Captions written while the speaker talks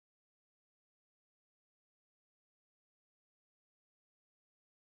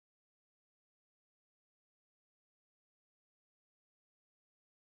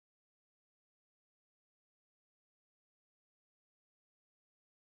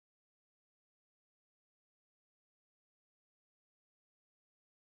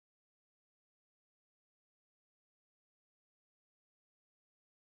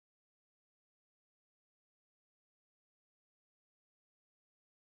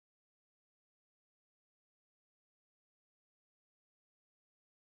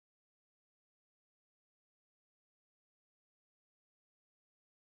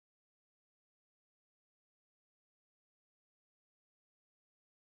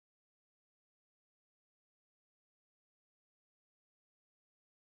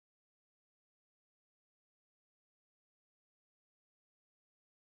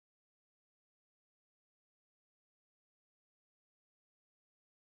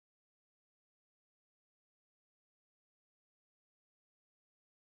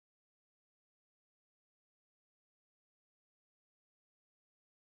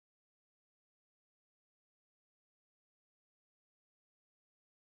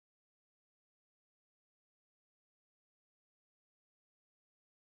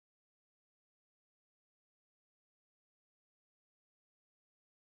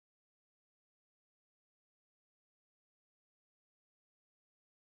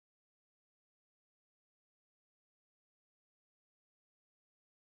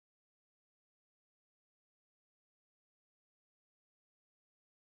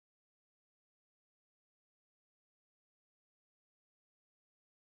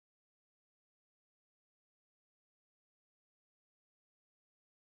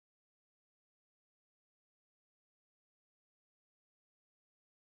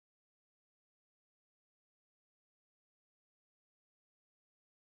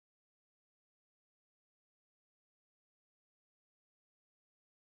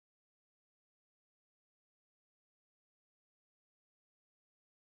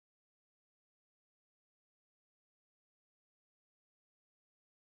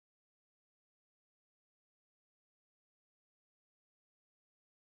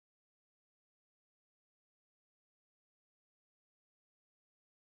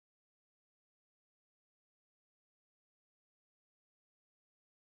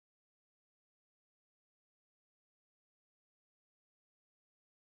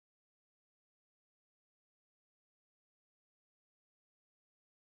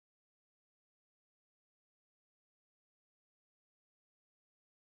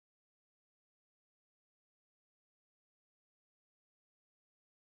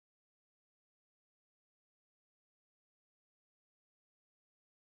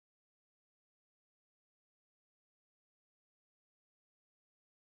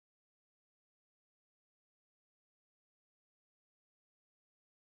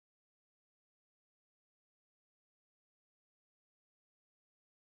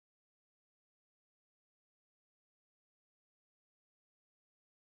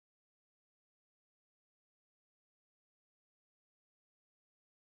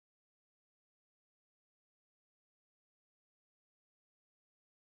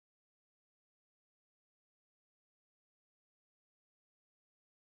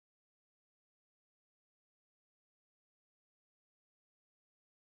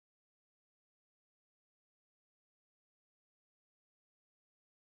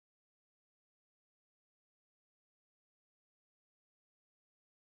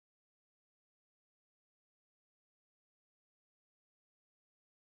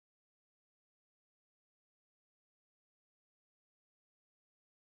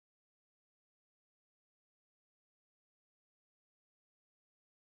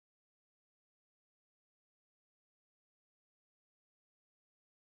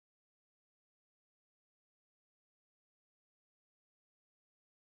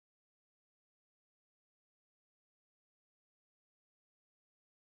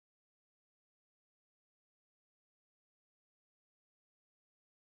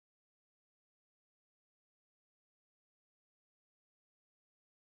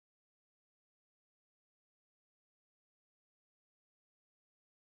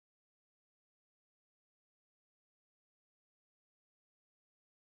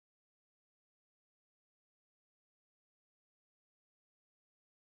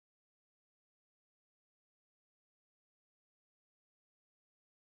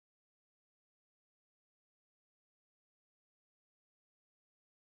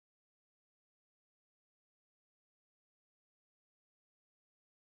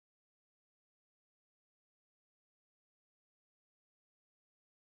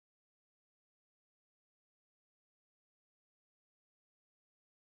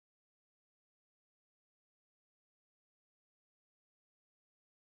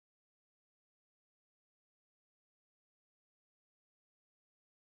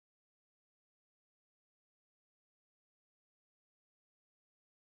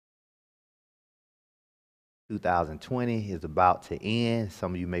2020 is about to end.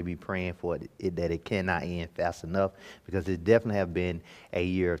 Some of you may be praying for that it cannot end fast enough because it definitely have been a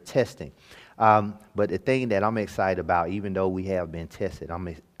year of testing. But the thing that I'm excited about, even though we have been tested,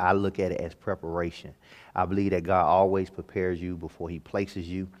 I look at it as preparation. I believe that God always prepares you before he places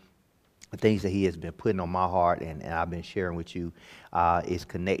you. The things that he has been putting on my heart and I've been sharing with you is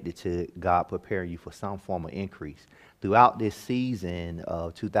connected to God preparing you for some form of increase. Throughout this season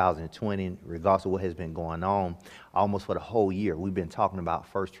of 2020, regardless of what has been going on, almost for the whole year, we've been talking about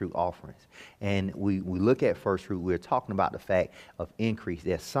first fruit offerings. And we look at first fruit, we're talking about the fact of increase.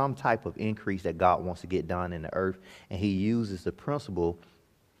 There's some type of increase that God wants to get done in the earth, and he uses the principle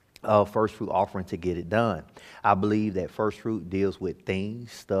of first fruit offering to get it done. I believe that first fruit deals with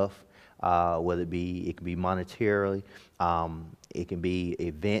things, stuff, whether it can be monetarily, it can be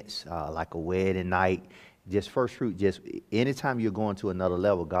events like a wedding night. Just first fruit, just anytime you're going to another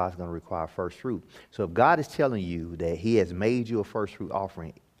level, God's going to require first fruit. So if God is telling you that he has made you a first fruit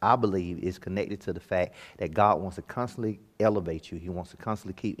offering, I believe it's connected to the fact that God wants to constantly elevate you. He wants to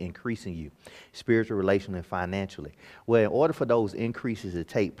constantly keep increasing you, spiritual, relational, and financially. Well, in order for those increases to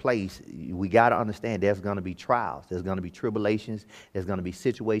take place, we got to understand there's going to be trials. There's going to be tribulations. There's going to be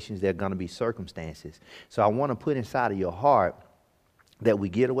situations. There's going to be circumstances. So I want to put inside of your heart that we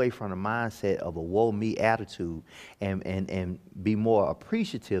get away from the mindset of a woe me attitude and be more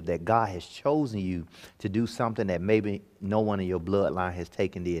appreciative that God has chosen you to do something that maybe no one in your bloodline has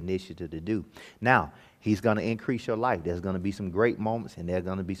taken the initiative to do. Now, he's going to increase your life. There's going to be some great moments and there's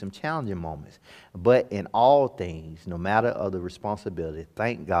going to be some challenging moments. But in all things, no matter of the responsibility,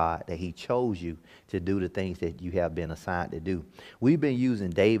 thank God that he chose you to do the things that you have been assigned to do. We've been using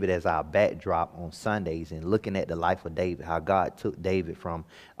David as our backdrop on Sundays and looking at the life of David, how God took David from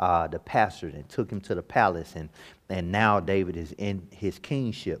the pasture and took him to the palace. And now David is in his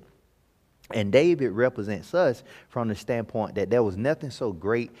kingship. And David represents us from the standpoint that there was nothing so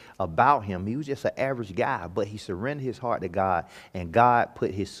great about him. He was just an average guy, but he surrendered his heart to God, and God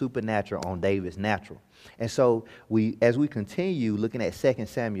put his supernatural on David's natural. And so as we continue looking at 2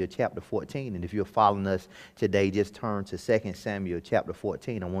 Samuel chapter 14, and if you're following us today, just turn to 2 Samuel chapter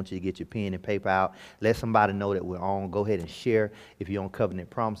 14. I want you to get your pen and paper out. Let somebody know that we're on. Go ahead and share. If you're on Covenant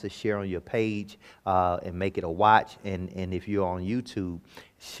Promises, share on your page and make it a watch. And if you're on YouTube,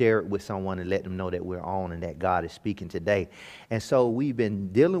 share it with someone and let them know that we're on and that God is speaking today. And so we've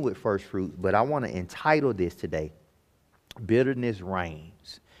been dealing with first fruit, but I want to entitle this today, Bitterness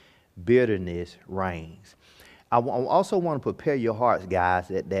Reigns. Bitterness reigns. I also want to prepare your hearts, guys,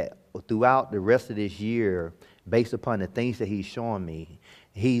 that throughout the rest of this year, based upon the things that he's showing me,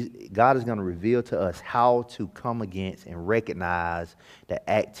 God is going to reveal to us how to come against and recognize the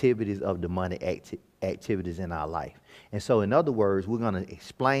activities of demonic activities in our life. And so, in other words, we're going to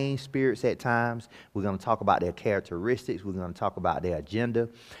explain spirits at times. We're going to talk about their characteristics. We're going to talk about their agenda.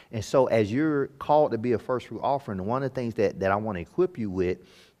 And so, as you're called to be a first fruit offering, one of the things that I want to equip you with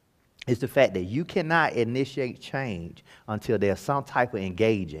is the fact that you cannot initiate change until there's some type of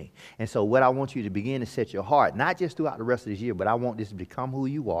engaging. And so what I want you to begin to set your heart, not just throughout the rest of this year, but I want this to become who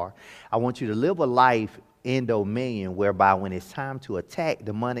you are. I want you to live a life in dominion whereby when it's time to attack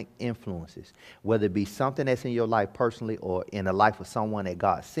demonic influences, whether it be something that's in your life personally or in the life of someone that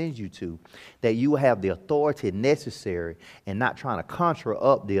God sends you to, that you will have the authority necessary and not trying to conjure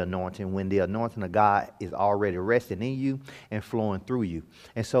up the anointing when the anointing of God is already resting in you and flowing through you.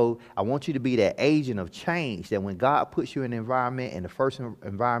 And so I want you to be that agent of change, that when God puts you in an environment, and the first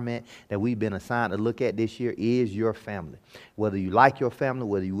environment that we've been assigned to look at this year is your family. Whether you like your family,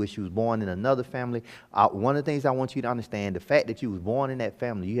 whether you wish you was born in another family, one of the things I want you to understand, the fact that you was born in that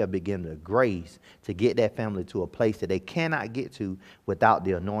family, you have begun the grace to get that family to a place that they cannot get to without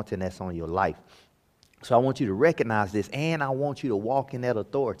the anointing that's on your life. So I want you to recognize this, and I want you to walk in that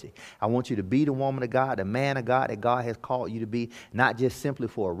authority. I want you to be the woman of God, the man of God that God has called you to be, not just simply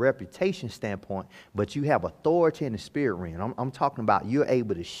for a reputation standpoint, but you have authority in the spirit realm. I'm talking about you're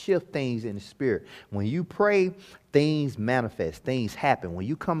able to shift things in the spirit. When you pray, things manifest, things happen. When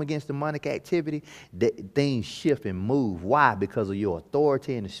you come against demonic activity, things shift and move. Why? Because of your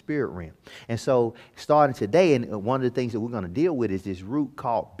authority in the spirit realm. And so starting today, and one of the things that we're going to deal with is this root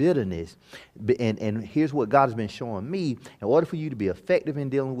called bitterness. And here's what God has been showing me. In order for you to be effective in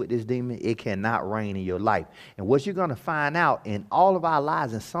dealing with this demon, it cannot reign in your life. And what you're going to find out in all of our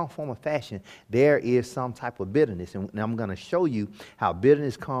lives in some form or fashion, there is some type of bitterness. And I'm going to show you how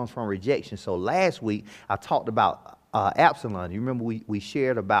bitterness comes from rejection. So last week, I talked about Absalom. You remember we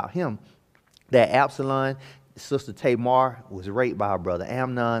shared about him, that Absalom, Sister Tamar, was raped by her brother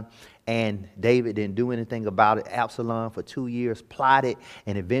Amnon, and David didn't do anything about it. Absalom for 2 years plotted,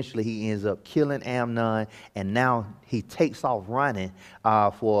 and eventually he ends up killing Amnon, and now he takes off running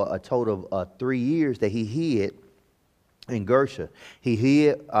for a total of 3 years that he hid in Gersha. He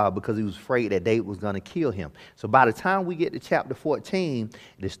hid because he was afraid that David was going to kill him. So by the time we get to chapter 14,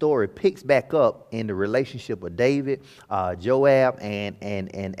 the story picks back up in the relationship of David, Joab,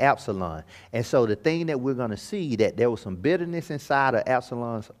 and Absalom. And so the thing that we're going to see, that there was some bitterness inside of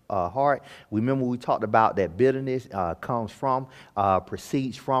Absalom's heart. Remember, we talked about that bitterness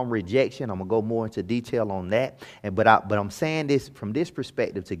proceeds from rejection. I'm going to go more into detail on that. But I'm saying this from this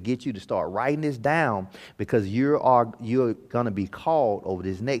perspective to get you to start writing this down, because you're going to be called over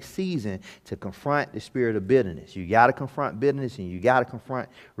this next season to confront the spirit of bitterness. You got to confront bitterness, and you got to confront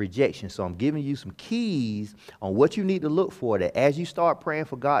rejection. So I'm giving you some keys on what you need to look for, that as you start praying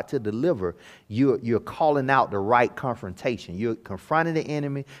for God to deliver, you're calling out the right confrontation. You're confronting the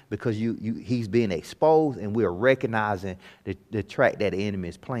enemy because he's being exposed, and we're recognizing the track that the enemy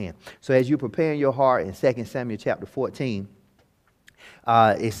is playing. So as you're preparing your heart in 2 Samuel chapter 14,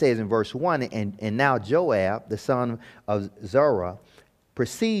 it says in verse 1, and now Joab, the son of Zeruiah,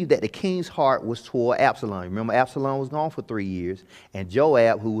 perceived that the king's heart was toward Absalom. Remember, Absalom was gone for 3 years, and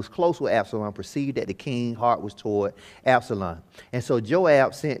Joab, who was close with Absalom, perceived that the king's heart was toward Absalom. And so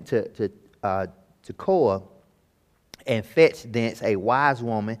Joab sent to Tekoa and fetched thence a wise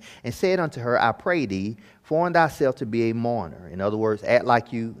woman, and said unto her, I pray thee, form thyself to be a mourner. In other words, act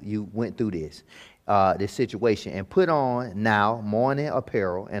like you went through this situation, and put on now mourning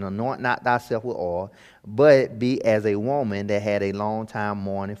apparel, and anoint not thyself with oil, but be as a woman that had a long time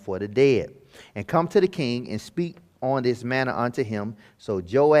mourning for the dead. And come to the king, and speak on this manner unto him. So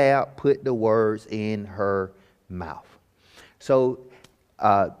Joab put the words in her mouth. So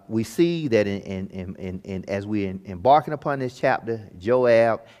we see that as we're embarking upon this chapter,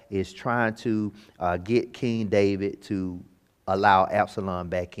 Joab is trying to get King David to allow Absalom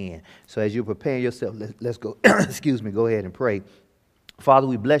back in. So as you're preparing yourself, let's go, excuse me, go ahead and pray. Father,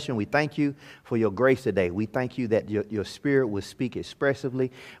 we bless you and we thank you for your grace today. We thank you that your spirit will speak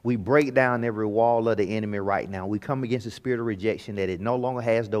expressively. We break down every wall of the enemy right now. We come against the spirit of rejection, that it no longer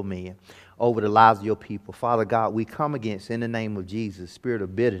has dominion over the lives of your people. Father God, we come against, in the name of Jesus, spirit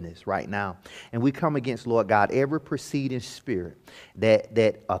of bitterness right now. And we come against, Lord God, every preceding spirit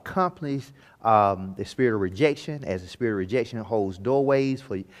that accompanies the spirit of rejection, as the spirit of rejection holds doorways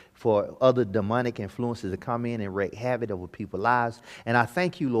for other demonic influences to come in and wreak havoc over people's lives. And I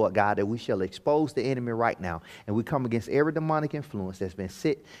thank you, Lord God, that we shall expose the enemy right now. And we come against every demonic influence that's been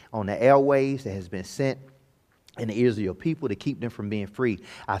set on the airwaves, that has been sent in the ears of your people to keep them from being free.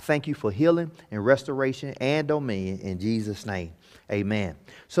 I thank you for healing and restoration and dominion in Jesus' name. Amen.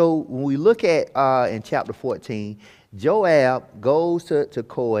 So when we look at in chapter 14, Joab goes to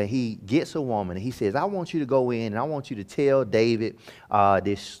Tekoa, and he gets a woman, and he says, I want you to go in and I want you to tell David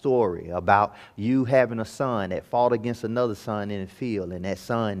this story about you having a son that fought against another son in the field, and that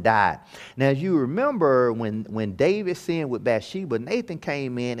son died. Now, as you remember, when David sinned with Bathsheba, Nathan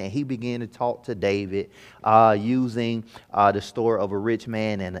came in and he began to talk to David using the story of a rich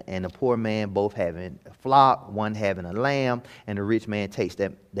man and a poor man both having a flock, one having a lamb, and the rich man takes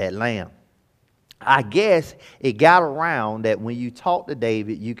that lamb. I guess it got around that when you talk to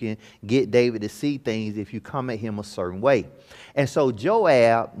David, you can get David to see things if you come at him a certain way. And so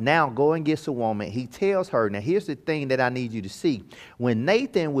Joab now go and gets a woman. He tells her, now here's the thing that I need you to see. When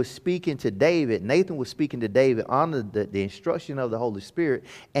Nathan was speaking to David under the instruction of the Holy Spirit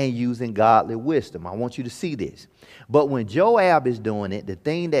and using godly wisdom. I want you to see this. But when Joab is doing it, the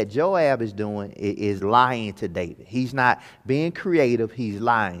thing that Joab is doing is lying to David. He's not being creative, he's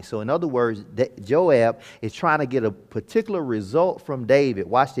lying. So in other words, Joab is trying to get a particular result from David.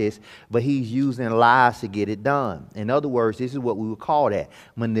 Watch this. But he's using lies to get it done. In other words, this is what we would call that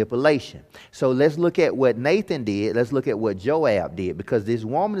manipulation. So let's look at what Nathan did. Let's look at what Joab did, because this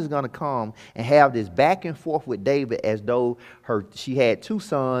woman is going to come and have this back and forth with David as though she had two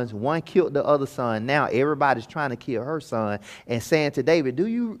sons. One killed the other son. Now everybody's trying to kill her son and saying to David, do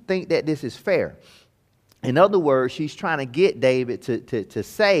you think that this is fair? In other words, she's trying to get David to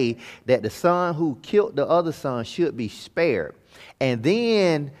say that the son who killed the other son should be spared. And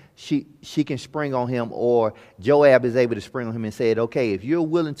then she can spring on him, or Joab is able to spring on him and say, okay, if you're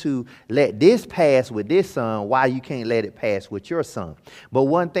willing to let this pass with this son, why you can't let it pass with your son? But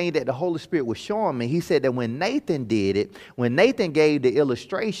one thing that the Holy Spirit was showing me, he said that when Nathan did it, when Nathan gave the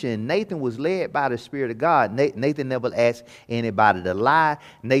illustration, Nathan was led by the Spirit of God. Nathan never asked anybody to lie.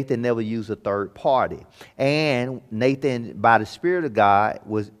 Nathan never used a third party. And Nathan, by the Spirit of God,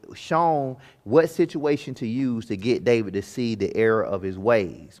 was shown what situation to use to get David to see the error of his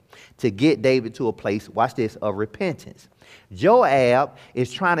ways, to get David to a place, watch this, of repentance. Joab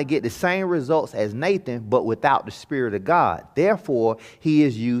is trying to get the same results as Nathan, but without the Spirit of God. Therefore, he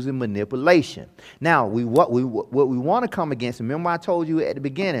is using manipulation. Now, what we want to come against, remember I told you at the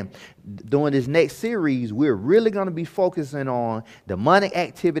beginning, during this next series, we're really going to be focusing on demonic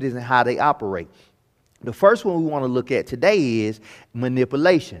activities and how they operate. The first one we want to look at today is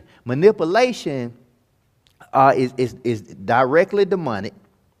manipulation. Manipulation is directly demonic.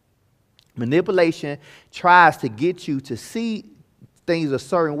 Manipulation tries to get you to see things a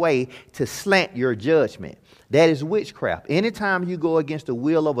certain way to slant your judgment. That is witchcraft. Anytime you go against the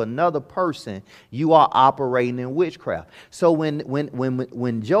will of another person, you are operating in witchcraft. So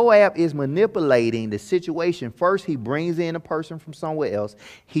when Joab is manipulating the situation, first he brings in a person from somewhere else.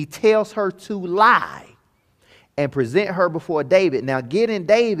 He tells her to lie and present her before David. Now, getting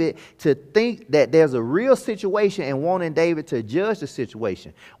David to think that there's a real situation and wanting David to judge the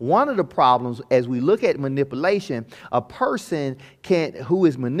situation. One of the problems as we look at manipulation, a person who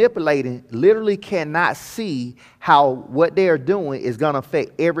is manipulating literally cannot see how what they're doing is going to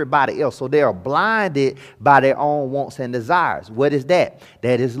affect everybody else. So they are blinded by their own wants and desires. What is that?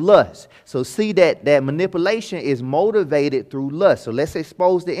 That is lust. So see that manipulation is motivated through lust. So let's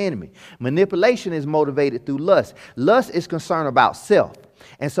expose the enemy. Manipulation is motivated through lust. Lust is concerned about self.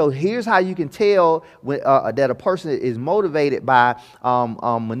 And so here's how you can tell that a person is motivated by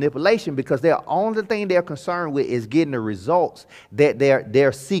manipulation, because the only thing they're concerned with is getting the results that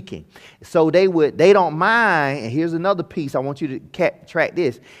they're seeking. So they don't mind. And here's another piece. I want you to track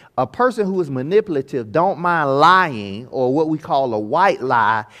this. A person who is manipulative don't mind lying, or what we call a white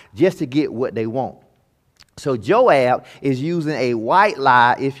lie, just to get what they want. So Joab is using a white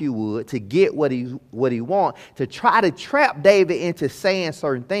lie, if you would, to get what he wants, to try to trap David into saying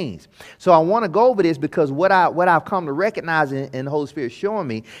certain things. So I want to go over this because what I've come to recognize in the Holy Spirit showing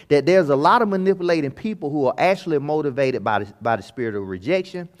me that there's a lot of manipulating people who are actually motivated by the spirit of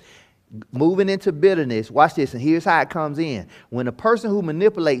rejection, moving into bitterness. Watch this, and here's how it comes in. When a person who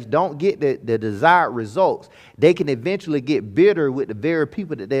manipulates don't get the desired results, they can eventually get bitter with the very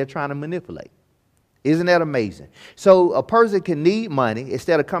people that they're trying to manipulate. Isn't that amazing? So a person can need money.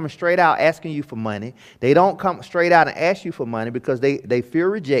 Instead of coming straight out asking you for money, they don't come straight out and ask you for money because they fear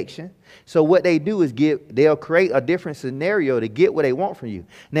rejection. So what they do is they'll create a different scenario to get what they want from you.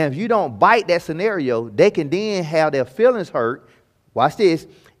 Now, if you don't bite that scenario, they can then have their feelings hurt. Watch this.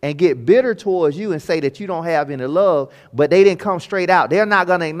 And get bitter towards you and say that you don't have any love, but they didn't come straight out. They're not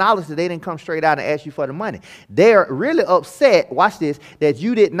going to acknowledge that they didn't come straight out and ask you for the money. They're really upset, watch this, that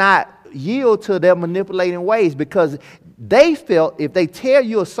you did not yield to their manipulating ways, because they felt if they tell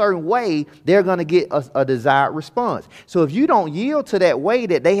you a certain way, they're going to get a desired response. So if you don't yield to that way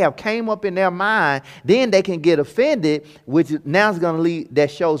that they have came up in their mind, then they can get offended, which now is going to lead,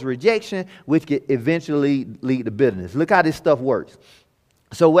 that shows rejection, which can eventually lead to bitterness. Look how this stuff works.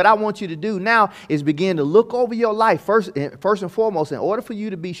 So what I want you to do now is begin to look over your life first and foremost. In order for you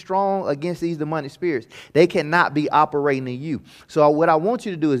to be strong against these demonic spirits, they cannot be operating in you. So what I want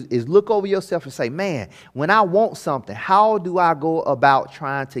you to do is look over yourself and say, man, when I want something, how do I go about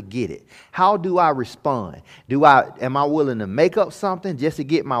trying to get it? How do I respond? Am I willing to make up something just to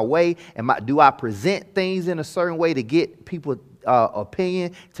get my way? Do I present things in a certain way to get people's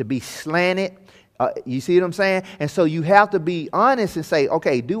opinion to be slanted? You see what I'm saying? And so you have to be honest and say,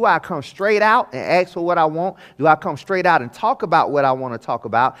 okay, do I come straight out and ask for what I want? Do I come straight out and talk about what I want to talk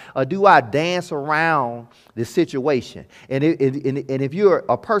about? Or do I dance around the situation? And if you're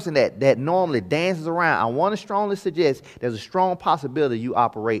a person that normally dances around, I want to strongly suggest there's a strong possibility you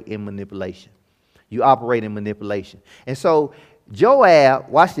operate in manipulation. You operate in manipulation. And so Joab,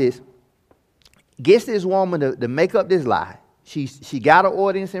 watch this, gets this woman to make up this lie. She got an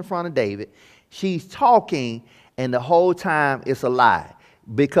audience in front of David. She's talking, and the whole time it's a lie.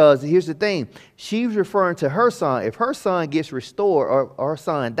 Because here's the thing. She's referring to her son. If her son gets restored or her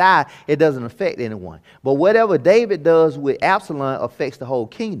son dies, it doesn't affect anyone. But whatever David does with Absalom affects the whole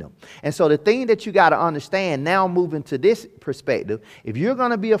kingdom. And so the thing that you got to understand, now moving to this perspective, if you're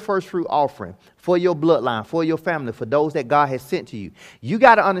going to be a first fruit offering for your bloodline, for your family, for those that God has sent to you, you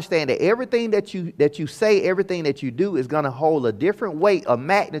got to understand that everything that you say, everything that you do is going to hold a different weight of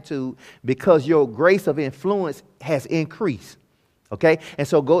magnitude because your grace of influence has increased. Okay, and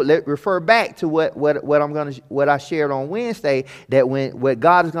so refer back to what I shared on Wednesday, that what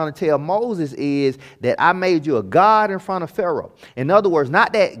God is going to tell Moses is that I made you a God in front of Pharaoh. In other words,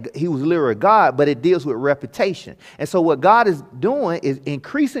 not that he was literally God, but it deals with reputation. And so what God is doing is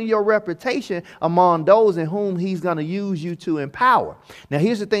increasing your reputation among those in whom he's going to use you to empower. Now,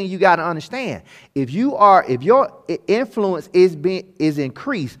 here's the thing you got to understand: if your influence is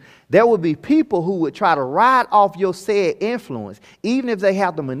increased, there will be people who would try to ride off your said influence, even if they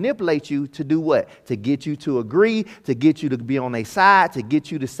have to manipulate you to do what? To get you to agree, to get you to be on their side, to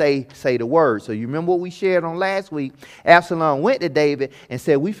get you to say the word. So you remember what we shared on last week? Absalom went to David and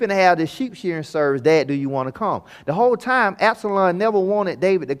said, we finna have this sheep shearing service. Dad, do you want to come? The whole time, Absalom never wanted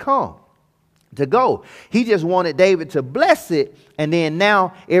David to go. He just wanted David to bless it, and then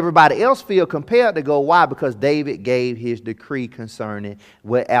now everybody else feel compelled to go. Why? Because David gave his decree concerning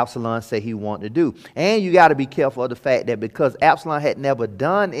what Absalom said he wanted to do. And you got to be careful of the fact that because Absalom had never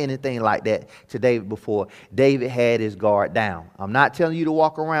done anything like that to David before, David had his guard down. I'm not telling you to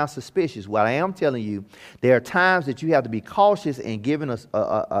walk around suspicious. What I am telling you, there are times that you have to be cautious in giving us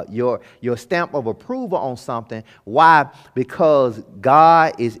your stamp of approval on something. Why? Because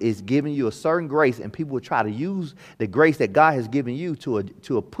God is giving you a certain grace, and people will try to use the grace that God has given you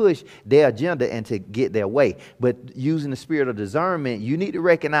to push their agenda and to get their way. But using the spirit of discernment, you need to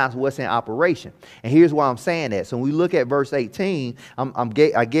recognize what's in operation. And here's why I'm saying that. So when we look at verse 18,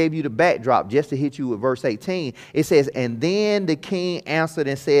 I gave you the backdrop just to hit you with verse 18. It says, and then the king answered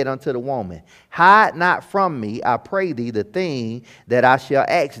and said unto the woman, hide not from me, I pray thee, the thing that I shall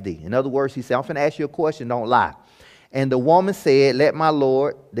ask thee. In other words, he said, I'm going to ask you a question, don't lie. And the woman said, let my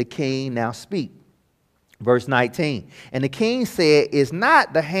lord the king now speak. Verse 19. And the king said, is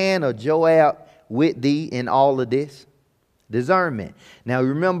not the hand of Joab with thee in all of this? Discernment. Now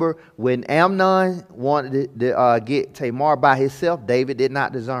remember, when Amnon wanted to get Tamar by himself, David did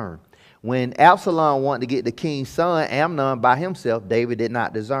not discern. When Absalom wanted to get the king's son, Amnon, by himself, David did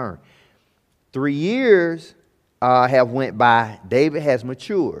not discern. 3 years have went by. David has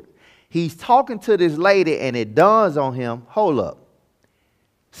matured. He's talking to this lady, and it dawns on him, hold up,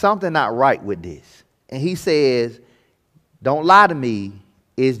 something not right with this. And he says, don't lie to me,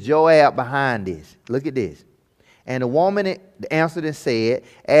 is Joab behind this? Look at this. And the woman answered and said,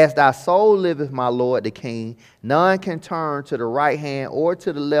 as thy soul liveth, my lord the king, none can turn to the right hand or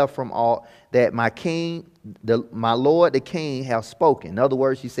to the left from all that my lord the king hath spoken. In other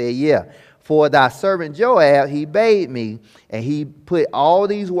words, she said, yeah. For thy servant Joab, he bade me, and he put all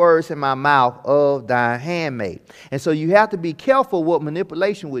these words in my mouth of thy handmaid. And so you have to be careful what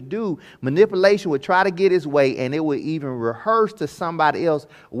manipulation would do. Manipulation would try to get its way, and it would even rehearse to somebody else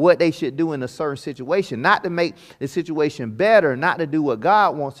what they should do in a certain situation. Not to make the situation better, not to do what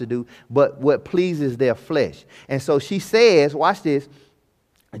God wants to do, but what pleases their flesh. And so she says, watch this,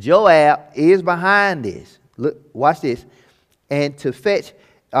 Joab is behind this. Look, watch this. And to fetch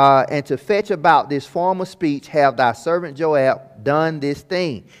about this form of speech have thy servant Joab done this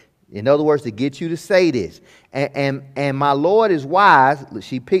thing. In other words, to get you to say this. And my Lord is wise.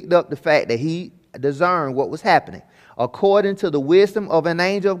 She picked up the fact that he discerned what was happening according to the wisdom of an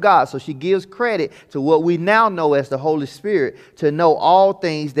angel of God. So she gives credit to what we now know as the Holy Spirit to know all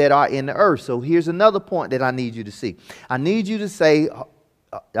things that are in the earth. So here's another point that I need you to see. I need you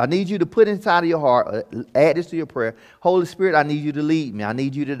to put inside of your heart, add this to your prayer. Holy Spirit, I need you to lead me. I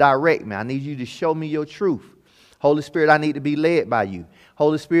need you to direct me. I need you to show me your truth. Holy Spirit, I need to be led by you.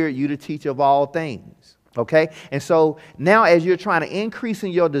 Holy Spirit, you the teacher of all things. Okay? And so now as you're trying to increase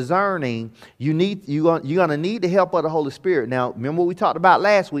in your discerning, you're going to need the help of the Holy Spirit. Now, remember what we talked about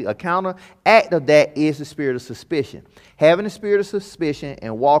last week? A counteract of that is the spirit of suspicion. Having the spirit of suspicion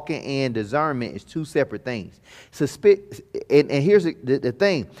and walking in discernment is two separate things. And here's the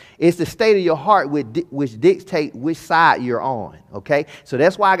thing. It's the state of your heart which dictates which side you're on. Okay? So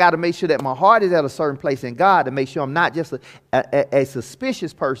that's why I got to make sure that my heart is at a certain place in God, to make sure I'm not just a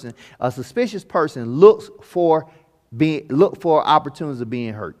suspicious person. A suspicious person looks for opportunities of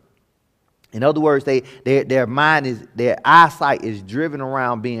being hurt. In other words, their mind their eyesight is driven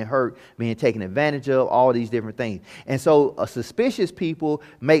around being hurt, being taken advantage of, all these different things. And so suspicious people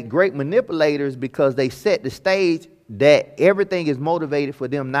make great manipulators because they set the stage that everything is motivated for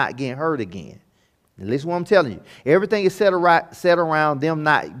them not getting hurt again. Listen to what I'm telling you. Everything is set around them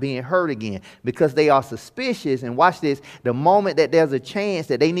not being hurt again because they are suspicious. And watch this. The moment that there's a chance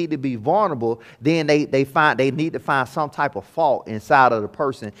that they need to be vulnerable, then they need to find some type of fault inside of the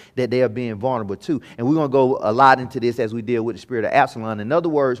person that they are being vulnerable to. And we're going to go a lot into this as we deal with the spirit of Absalom. In other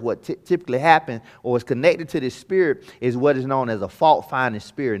words, what typically happens or is connected to this spirit is what is known as a fault-finding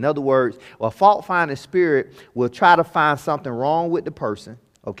spirit. In other words, a fault-finding spirit will try to find something wrong with the person.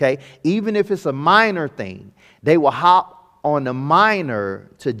 Okay, even if it's a minor thing, they will hop on the minor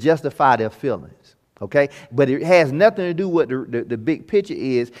to justify their feelings. Okay, but it has nothing to do with the big picture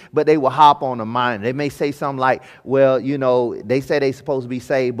is, but they will hop on the minor. They may say something like, well, you know, they say they're supposed to be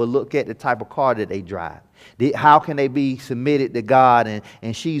saved, but look at the type of car that they drive. How can they be submitted to God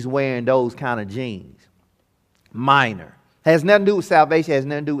and she's wearing those kind of jeans? Minor. Has nothing to do with salvation, has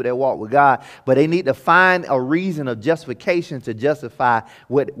nothing to do with their walk with God. But they need to find a reason of justification to justify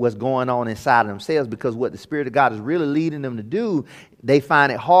what's going on inside of themselves. Because what the Spirit of God is really leading them to do, they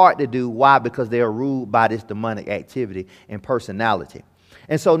find it hard to do. Why? Because they are ruled by this demonic activity and personality.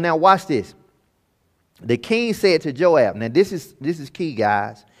 And so now watch this. The king said to Joab, now this is key,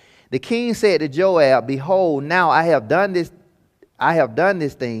 guys. The king said to Joab, behold, now I have done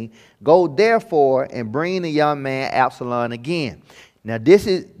this thing. Go therefore and bring the young man Absalom again. Now this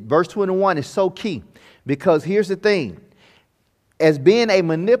is verse 21 is so key because here's the thing. As being a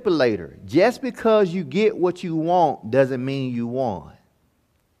manipulator, just because you get what you want doesn't mean you won.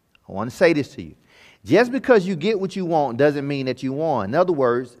 I want to say this to you. Just because you get what you want doesn't mean that you won. In other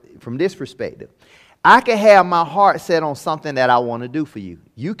words, from this perspective, I can have my heart set on something that I want to do for you.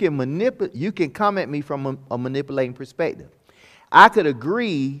 You can come at me from a manipulating perspective. I could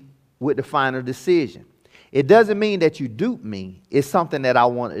agree with the final decision. It doesn't mean that you dupe me. It's something that I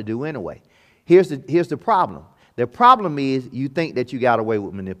want to do anyway. Here's the problem. The problem is you think that you got away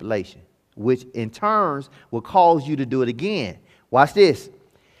with manipulation, which in turn will cause you to do it again. Watch this.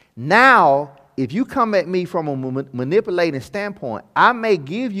 Now, if you come at me from a manipulating standpoint, I may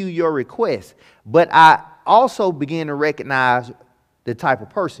give you your request, but I also begin to recognize the type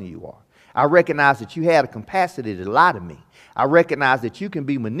of person you are. I recognize that you had a capacity to lie to me. I recognize that you can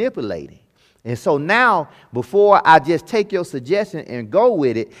be manipulating. And so now, before I just take your suggestion and go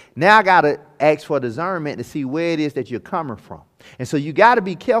with it, now I got to ask for discernment to see where it is that you're coming from. And so you got to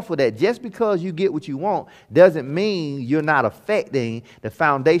be careful that just because you get what you want doesn't mean you're not affecting the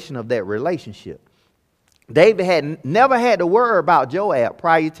foundation of that relationship. David had never had to worry about Joab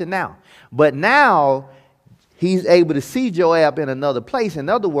prior to now. But now he's able to see Joab in another place. In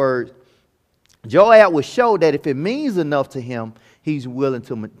other words, Joab will show that if it means enough to him, he's willing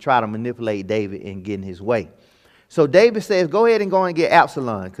to try to manipulate David and get in his way. So David says, go ahead and go and get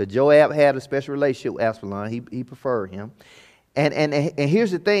Absalom, because Joab had a special relationship with Absalom. He preferred him. And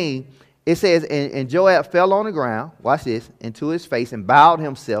here's the thing. It says, and Joab fell on the ground, watch this, into his face and bowed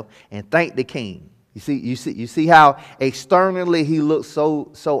himself and thanked the king. You see how externally he looks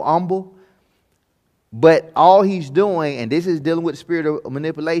so humble? But all he's doing, and this is dealing with the spirit of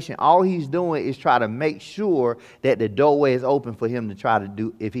manipulation, all he's doing is try to make sure that the doorway is open for him to try to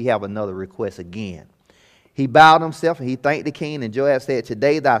do if he have another request again. He bowed himself and he thanked the king, and Joab said,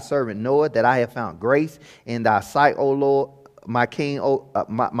 today thy servant knoweth that I have found grace in thy sight, O Lord, my king,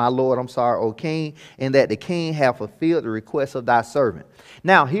 my Lord, O king, and that the king hath fulfilled the request of thy servant.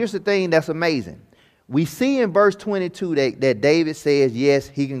 Now, here's the thing that's amazing. We see in verse 22 that David says, yes,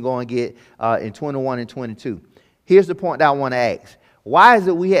 he can go and get in 21 and 22. Here's the point that I want to ask. Why is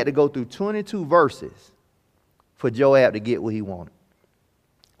it we had to go through 22 verses for Joab to get what he wanted?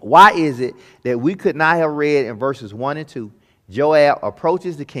 Why is it that we could not have read in verses 1 and 2, Joab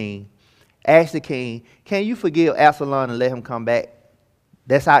approaches the king, asks the king, can you forgive Absalom and let him come back?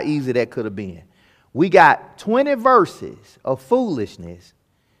 That's how easy that could have been. We got 20 verses of foolishness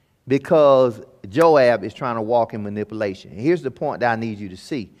because Joab is trying to walk in manipulation. And here's the point that I need you to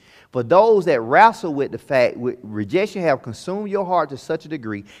see. For those that wrestle with the fact rejection have consumed your heart to such a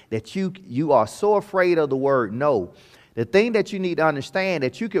degree that you are so afraid of the word no. The thing that you need to understand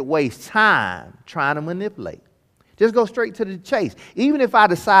that you could waste time trying to manipulate. Just go straight to the chase. Even if I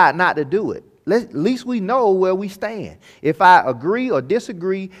decide not to do it, at least we know where we stand. If I agree or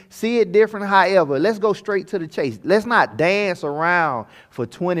disagree, see it different, however, let's go straight to the chase. Let's not dance around for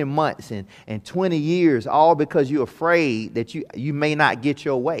 20 months and 20 years, all because you're afraid that you may not get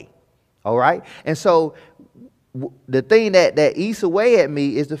your way. All right? And so the thing that eats away at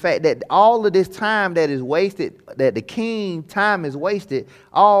me is the fact that all of this time that is wasted, that the king time is wasted,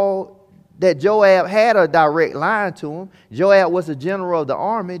 all that Joab had a direct line to him. Joab was a general of the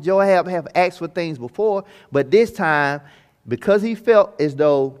army. Joab have asked for things before, but this time, because he felt as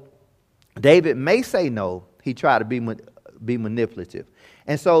though David may say no. He tried to be manipulative.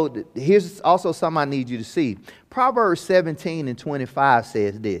 And so here's also something I need you to see. Proverbs 17:25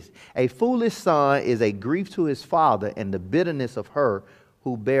 says this: a foolish son is a grief to his father, and the bitterness of her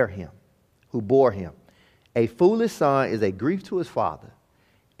who bore him. A foolish son is a grief to his father,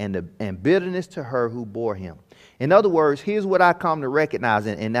 and bitterness to her who bore him. In other words, here's what I come to recognize,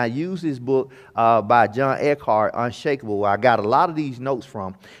 and I use this book by John Eckhart, Unshakable, where I got a lot of these notes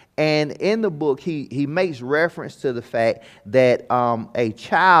from. And in the book, he makes reference to the fact that foolish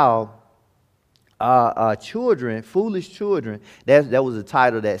children, that was the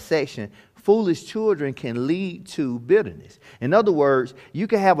title of that section, foolish children can lead to bitterness. In other words, you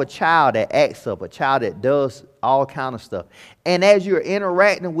can have a child that acts up, a child that does all kind of stuff. And as you're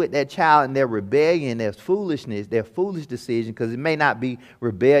interacting with that child and their rebellion, their foolishness, their foolish decision, because it may not be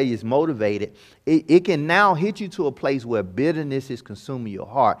rebellious motivated, it can now hit you to a place where bitterness is consuming your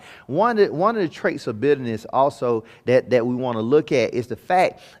heart. One of the traits of bitterness also that we want to look at is the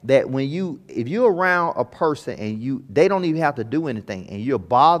fact that if you're around a person and they don't even have to do anything and you're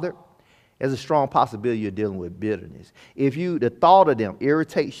bothered, there's a strong possibility you're dealing with bitterness. If the thought of them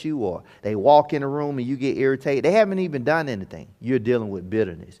irritates you, or they walk in a room and you get irritated, they haven't even done anything, you're dealing with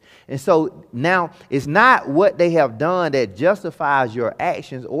bitterness. And so now it's not what they have done that justifies your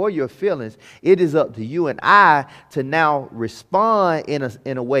actions or your feelings. It is up to you and I to now respond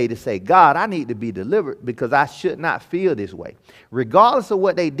in a way to say, God, I need to be delivered because I should not feel this way. Regardless of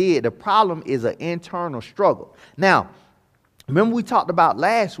what they did, the problem is an internal struggle. Now, remember we talked about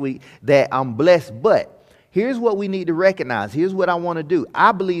last week that I'm blessed, but here's what we need to recognize. Here's what I want to do.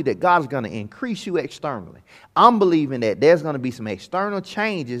 I believe that God is going to increase you externally. I'm believing that there's going to be some external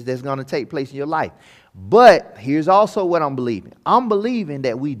changes that's going to take place in your life. But here's also what I'm believing. I'm believing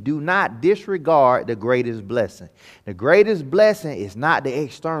that we do not disregard the greatest blessing. The greatest blessing is not the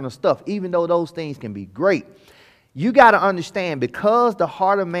external stuff, even though those things can be great. You got to understand, because the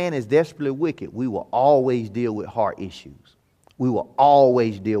heart of man is desperately wicked, we will always deal with heart issues. We will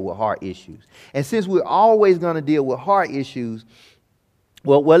always deal with heart issues. And since we're always going to deal with heart issues,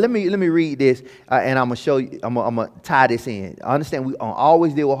 well, let me read this, and I'm going to show you, I'm going to tie this in. Understand, we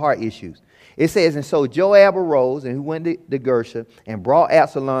always deal with heart issues. It says, and so Joab arose, and he went to Gersha, and brought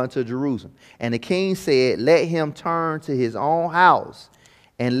Absalom to Jerusalem. And the king said, let him turn to his own house,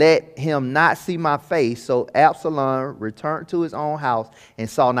 and let him not see my face. So Absalom returned to his own house and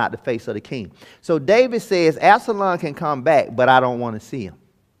saw not the face of the king. So David says, Absalom can come back, but I don't want to see him.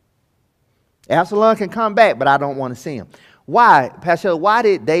 Absalom can come back, but I don't want to see him. Why? Pastor, why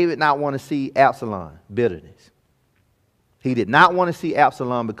did David not want to see Absalom? Bitterness. He did not want to see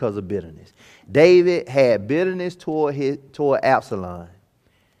Absalom because of bitterness. David had bitterness toward Absalom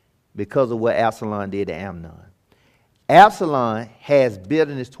because of what Absalom did to Amnon. Absalom has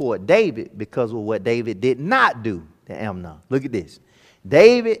bitterness toward David because of what David did not do to Amnon. Look at this.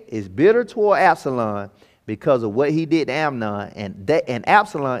 David is bitter toward Absalom because of what he did to Amnon, and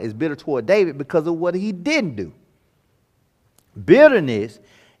Absalom is bitter toward David because of what he didn't do. Bitterness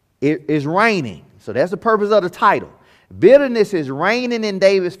is reigning. So that's the purpose of the title. Bitterness is reigning in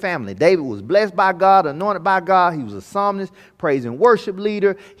David's family. David was blessed by God, anointed by God. He was a psalmist, praise and worship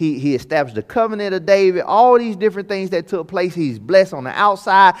leader. He established the covenant of David. All these different things that took place. He's blessed on the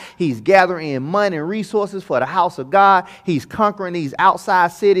outside. He's gathering in money and resources for the house of God. He's conquering these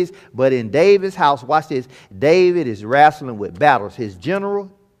outside cities. But in David's house, watch this, David is wrestling with battles. His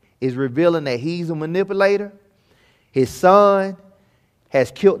general is revealing that he's a manipulator. His son has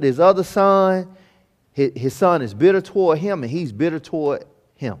killed his other son. His son is bitter toward him, and he's bitter toward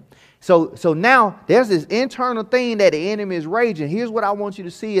him. So now there's this internal thing that the enemy is raging. Here's what I want you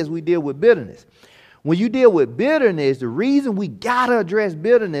to see as we deal with bitterness. When you deal with bitterness, the reason we got to address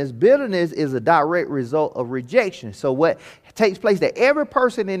bitterness is a direct result of rejection. So what takes place that every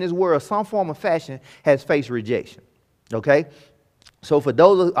person in this world, some form of fashion, has faced rejection. Okay? So for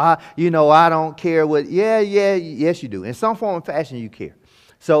those, I don't care what, yes you do. In some form of fashion, you care.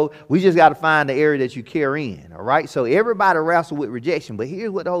 So we just got to find the area that you care in, all right? So everybody wrestles with rejection, but here's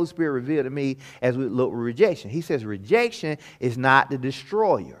what the Holy Spirit revealed to me as we look at rejection. He says rejection is not the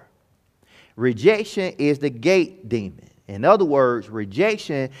destroyer. Rejection is the gate demon. In other words,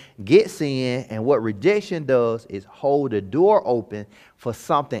 rejection gets in, and what rejection does is hold the door open for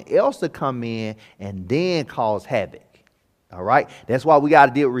something else to come in and then cause havoc. All right. That's why we got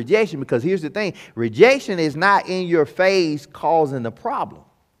to deal with rejection, because here's the thing. Rejection is not in your face causing the problem.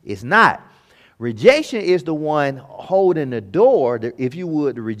 It's not. Rejection is the one holding the door. If you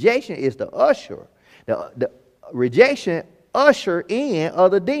would, the rejection is the usher. The rejection usher in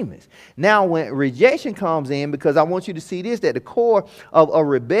other demons. Now, when rejection comes in, because I want you to see this, that the core of a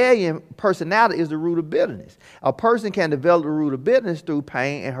rebellion personality is the root of bitterness. A person can develop the root of bitterness through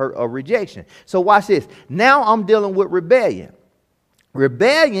pain and hurt or rejection. So watch this. Now I'm dealing with rebellion.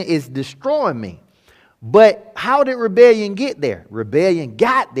 Rebellion is destroying me. But how did rebellion get there? Rebellion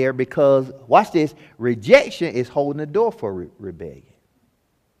got there because, watch this, rejection is holding the door for rebellion.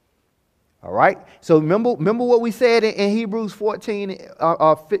 All right. So remember what we said in Hebrews 14,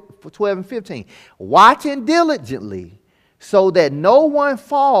 12 and 15. Watching diligently so that no one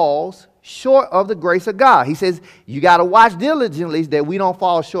falls short of the grace of God. He says you got to watch diligently that we don't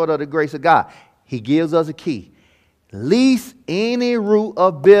fall short of the grace of God. He gives us a key. Lest any root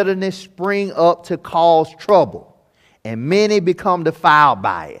of bitterness spring up to cause trouble, and many become defiled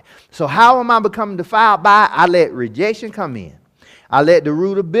by it. So how am I becoming defiled by it? I let rejection come in. I let the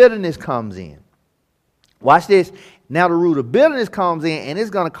root of bitterness comes in. Watch this. Now the root of bitterness comes in and it's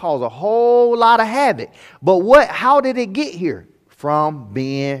going to cause a whole lot of havoc. But how did it get here? From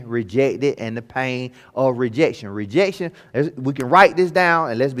being rejected and the pain of rejection. Rejection, we can write this down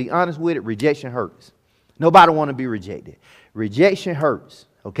and let's be honest with it. Rejection hurts. Nobody want to be rejected. Rejection hurts.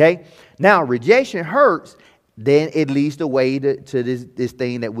 Okay. Now rejection hurts. Then it leads the way to this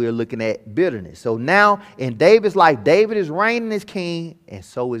thing that we're looking at, bitterness. So now in David's life, David is reigning as king, and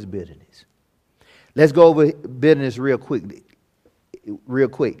so is bitterness. Let's go over bitterness real quick.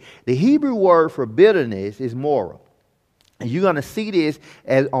 The Hebrew word for bitterness is moral. And you're going to see this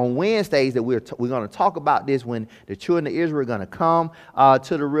as on Wednesdays that we're going to talk about this when the children of Israel are going to come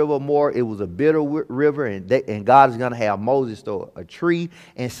to the river more. It was a bitter river, and God is going to have Moses throw a tree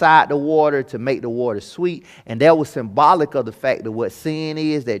inside the water to make the water sweet. And that was symbolic of the fact that what sin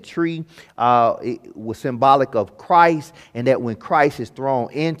is, that tree it was symbolic of Christ, and that when Christ is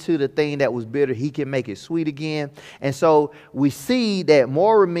thrown into the thing that was bitter, he can make it sweet again. And so we see that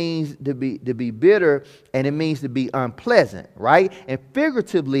moral means to be bitter, and it means to be unpleasant. Right? And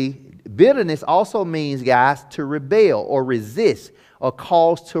figuratively, bitterness also means, guys, to rebel or resist or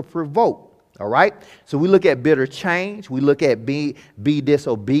cause to provoke. All right? So we look at bitter change. We look at be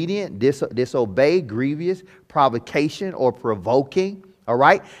disobedient, disobey, grievous, provocation, or provoking. All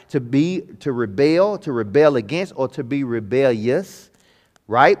right? To rebel against, or to be rebellious.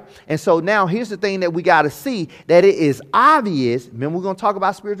 Right? And so now here's the thing that we got to see, that it is obvious. Remember, we're going to talk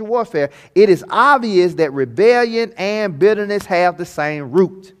about spiritual warfare. It is obvious that rebellion and bitterness have the same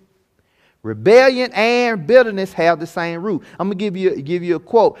root. Rebellion and bitterness have the same root. I'm going to give you a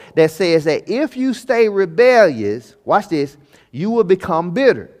quote that says that if you stay rebellious, watch this, you will become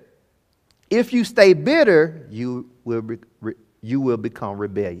bitter. If you stay bitter, you will become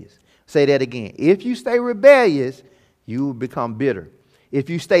rebellious. Say that again. If you stay rebellious, you will become bitter. If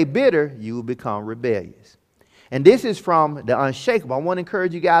you stay bitter, you will become rebellious. And this is from The Unshakable. I want to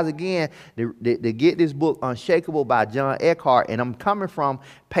encourage you guys again to get this book, Unshakable by John Eckhart. And I'm coming from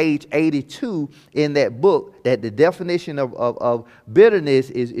page 82 in that book, that the definition of bitterness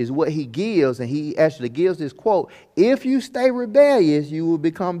is what he gives. And he actually gives this quote: if you stay rebellious, you will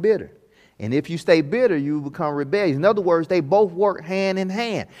become bitter. And if you stay bitter, you will become rebellious. In other words, they both work hand in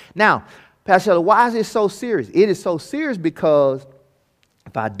hand. Now, Pastor Shelley, why is it so serious? It is so serious because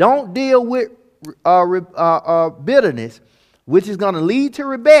if I don't deal with bitterness, which is going to lead to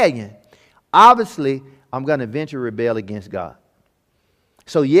rebellion, obviously I'm going to eventually rebel against God.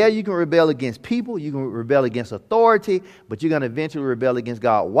 So yeah, you can rebel against people, you can rebel against authority, but you're going to eventually rebel against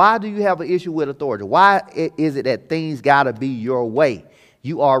God. Why do you have an issue with authority? Why is it that things got to be your way?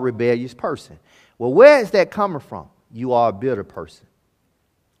 You are a rebellious person. Well, where is that coming from? You are a bitter person.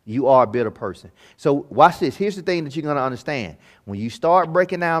 You are a bitter person. So watch this. Here's the thing that you're going to understand. When you start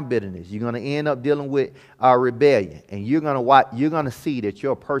breaking down bitterness, you're going to end up dealing with rebellion. And you're going to see that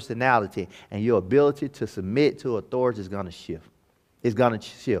your personality and your ability to submit to authority is going to shift. It's going to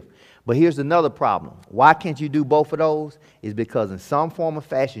shift. But here's another problem. Why can't you do both of those? It's because in some form or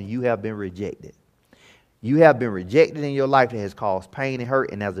fashion, you have been rejected. You have been rejected in your life that has caused pain and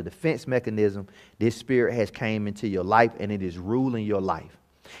hurt. And as a defense mechanism, this spirit has came into your life and it is ruling your life.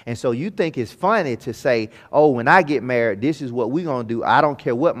 And so you think it's funny to say, oh, when I get married, this is what we're going to do. I don't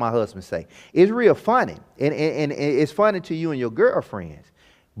care what my husband say. It's real funny. And it's funny to you and your girlfriends.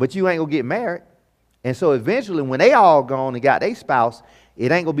 But you ain't going to get married. And so eventually when they all gone and got their spouse,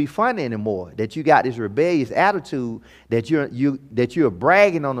 it ain't going to be funny anymore that you got this rebellious attitude, that you're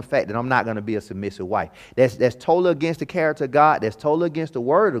bragging on the fact that I'm not going to be a submissive wife. That's totally against the character of God. That's totally against the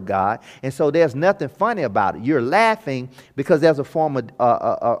word of God. And so there's nothing funny about it. You're laughing because there's a form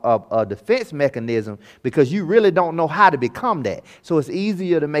of a defense mechanism, because you really don't know how to become that. So it's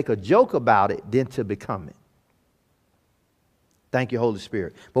easier to make a joke about it than to become it. Thank you, Holy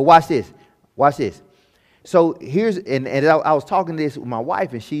Spirit. But watch this. Watch this. So here's, and I was talking this with my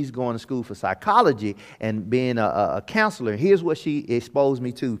wife, and she's going to school for psychology and being a counselor. Here's what she exposed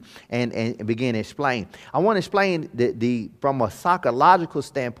me to and began to explain. I want to explain from a psychological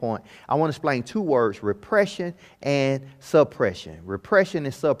standpoint, I want to explain two words: repression and suppression. Repression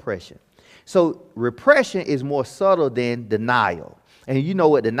and suppression. So repression is more subtle than denial. And you know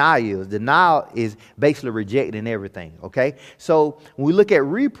what denial is. Denial is basically rejecting everything, okay? So when we look at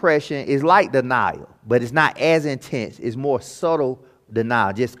repression, it's like denial, but it's not as intense. It's more subtle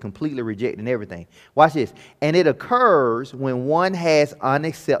denial, just completely rejecting everything. Watch this. And it occurs when one has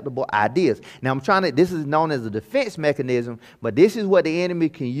unacceptable ideas. Now, this is known as a defense mechanism, but this is what the enemy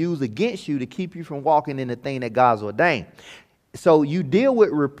can use against you to keep you from walking in the thing that God's ordained. So you deal with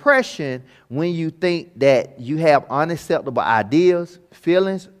repression when you think that you have unacceptable ideas,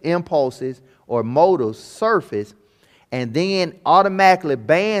 feelings, impulses, or motives surface, and then automatically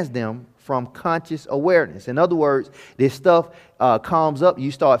bans them from conscious awareness. In other words, this stuff comes up,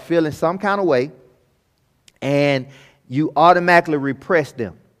 you start feeling some kind of way, and you automatically repress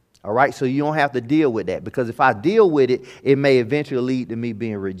them. All right, so you don't have to deal with that, because if I deal with it, it may eventually lead to me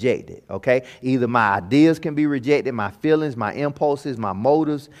being rejected. Okay, either my ideas can be rejected, my feelings, my impulses, my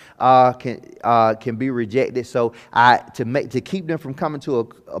motives can be rejected. So to keep them from coming to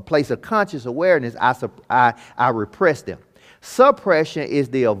a place of conscious awareness, I repress them. Suppression is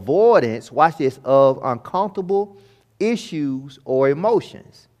the avoidance, watch this, of uncomfortable issues or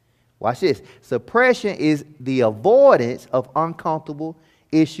emotions. Watch this. Suppression is the avoidance of uncomfortable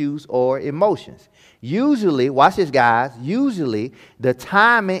issues or emotions. Usually, watch this, guys, usually the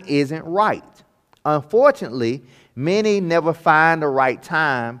timing isn't right. Unfortunately, many never find the right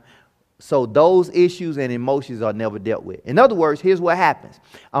time, so those issues and emotions are never dealt with. In other words, here's what happens.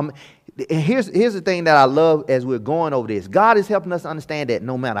 Here's the thing that I love as we're going over this. God is helping us understand that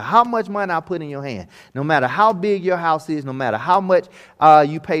no matter how much money I put in your hand, no matter how big your house is, no matter how much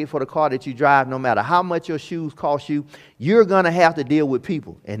you pay for the car that you drive, no matter how much your shoes cost you, you're going to have to deal with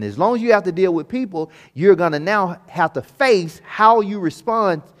people. And as long as you have to deal with people, you're going to now have to face how you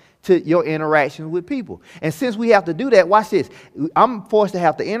respond to your interactions with people. And since we have to do that, watch this. I'm forced to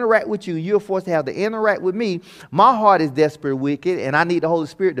have to interact with you. You're forced to have to interact with me. My heart is desperately wicked, and I need the Holy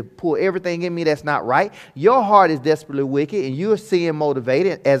Spirit to pull everything in me that's not right. Your heart is desperately wicked, and you're seeing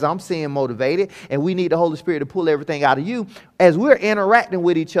motivated as I'm seeing motivated, and we need the Holy Spirit to pull everything out of you. As we're interacting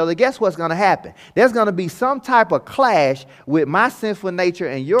with each other, guess what's going to happen? There's going to be some type of clash with my sinful nature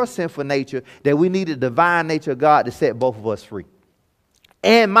and your sinful nature that we need the divine nature of God to set both of us free.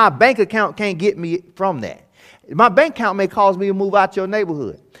 And my bank account can't get me from that. My bank account may cause me to move out your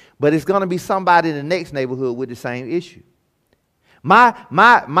neighborhood, but it's going to be somebody in the next neighborhood with the same issue. My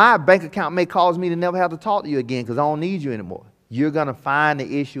bank account may cause me to never have to talk to you again because I don't need you anymore. You're going to find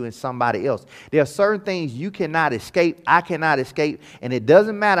the issue in somebody else. There are certain things you cannot escape. I cannot escape. And it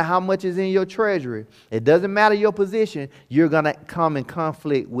doesn't matter how much is in your treasury. It doesn't matter your position. You're going to come in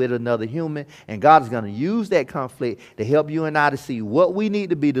conflict with another human. And God is going to use that conflict to help you and I to see what we need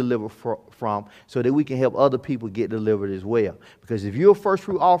to be delivered from so that we can help other people get delivered as well. Because if you're a first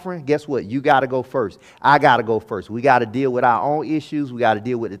fruit offering, guess what? You got to go first. I got to go first. We got to deal with our own issues. We got to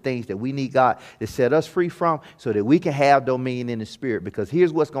deal with the things that we need God to set us free from so that we can have dominion in the Spirit. Because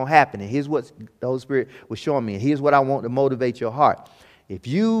here's what's going to happen, and here's what the Holy Spirit was showing me, and here's what I want to motivate your heart. If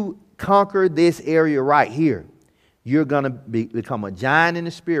you conquer this area right here, you're going to become a giant in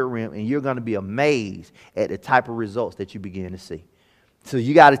the spirit realm, and you're going to be amazed at the type of results that you begin to see. So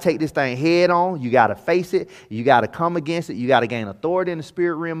you got to take this thing head on. You got to face it. You got to come against it. You got to gain authority in the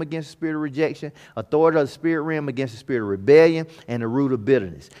spirit realm against the spirit of rejection, authority of the spirit realm against the spirit of rebellion, and the root of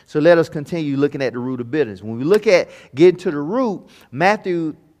bitterness. So let us continue looking at the root of bitterness. When we look at getting to the root,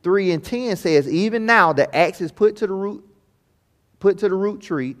 Matthew 3:10 says, even now the axe is put to the root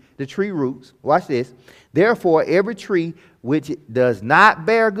tree, the tree roots. Watch this. Therefore, every tree which does not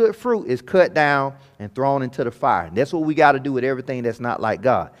bear good fruit is cut down and thrown into the fire. And that's what we got to do with everything that's not like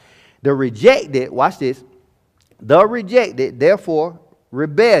God. The rejected, watch this, the rejected, therefore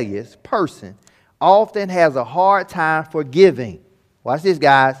rebellious person often has a hard time forgiving. Watch this,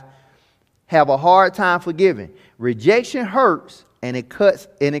 guys. Have a hard time forgiving. Rejection hurts, and it cuts,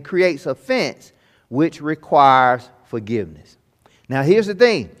 and it creates offense, which requires forgiveness. Now, here's the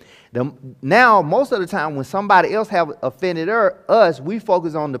thing. Now, most of the time when somebody else have offended us, we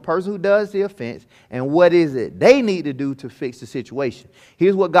focus on the person who does the offense and what is it they need to do to fix the situation.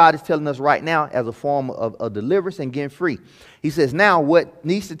 Here's what God is telling us right now as a form of deliverance and getting free. He says, now what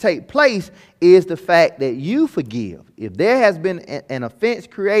needs to take place is the fact that you forgive. If there has been an offense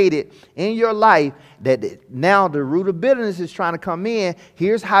created in your life that now the root of bitterness is trying to come in,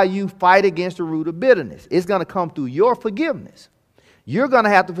 here's how you fight against the root of bitterness. It's going to come through your forgiveness. You're going to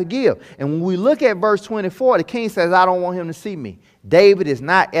have to forgive. And when we look at verse 24, the king says, I don't want him to see me. David is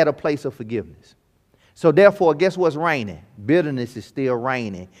not at a place of forgiveness. So therefore, guess what's reigning? Bitterness is still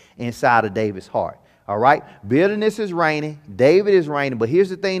reigning inside of David's heart. All right? Bitterness is reigning. David is reigning. But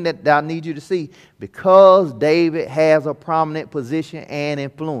here's the thing that I need you to see. Because David has a prominent position and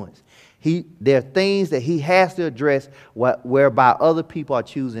influence, there are things that he has to address whereby other people are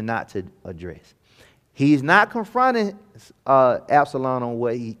choosing not to address. He's not confronting Absalom on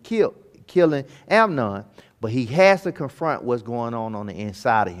what he killing Amnon, but he has to confront what's going on the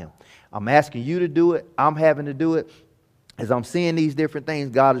inside of him. I'm asking you to do it. I'm having to do it. As I'm seeing these different things,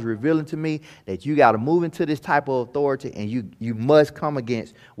 God is revealing to me that you got to move into this type of authority, and you must come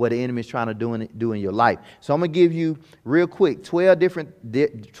against what the enemy is trying to do in your life. So I'm going to give you real quick 12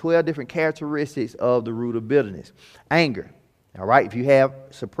 different characteristics of the root of bitterness. Anger. All right, if you have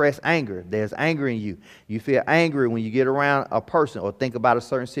suppressed anger, there's anger in you. You feel angry when you get around a person or think about a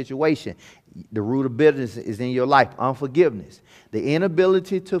certain situation. The root of bitterness is in your life. Unforgiveness. The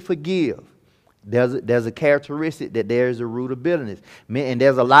inability to forgive. There's a characteristic that there's a root of bitterness. And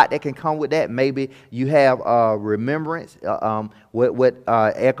there's a lot that can come with that. Maybe you have remembrance. What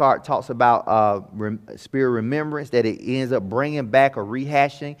Eckhart talks about spirit remembrance, that it ends up bringing back or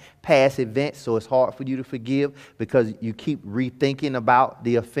rehashing past events. So it's hard for you to forgive because you keep rethinking about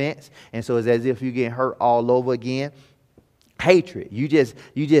the offense. And so it's as if you're getting hurt all over again. Hatred. You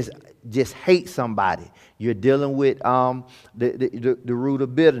just hate somebody. You're dealing with the root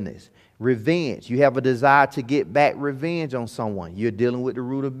of bitterness. Revenge. You have a desire to get back revenge on someone. You're dealing with the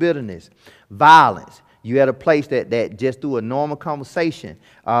root of bitterness. Violence. You at a place that just through a normal conversation,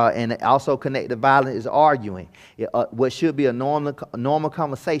 and also connected to violence is arguing. What should be a normal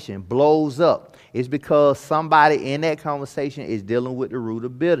conversation blows up. It's because somebody in that conversation is dealing with the root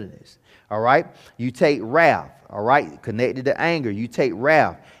of bitterness. All right? You take wrath. All right? Connected to anger. You take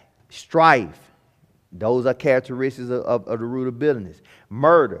wrath. Strife. Those are characteristics of the root of bitterness.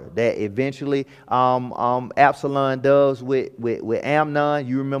 Murder, that eventually Absalom does with Amnon.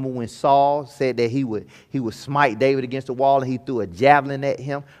 You remember when Saul said that he would smite David against the wall, and he threw a javelin at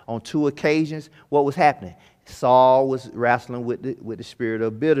him on 2 occasions. What was happening? Saul was wrestling with the spirit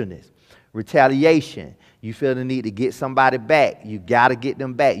of bitterness. Retaliation. You feel the need to get somebody back. You got to get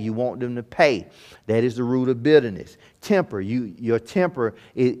them back. You want them to pay. That is the root of bitterness. Temper. Your temper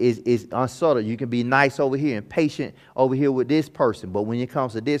is unsettled. You can be nice over here and patient over here with this person, but when it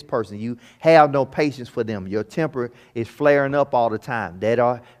comes to this person, you have no patience for them. Your temper is flaring up all the time. That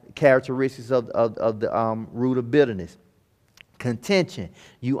are characteristics of the root of bitterness. Contention.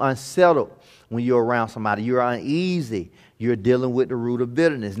 You unsettled when you're around somebody. You're uneasy. You're dealing with the root of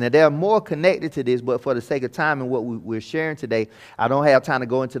bitterness. Now, there are more connected to this, but for the sake of time and what we're sharing today, I don't have time to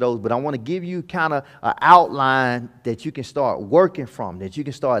go into those, but I want to give you kind of an outline that you can start working from, that you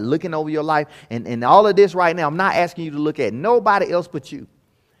can start looking over your life. And all of this right now, I'm not asking you to look at nobody else but you.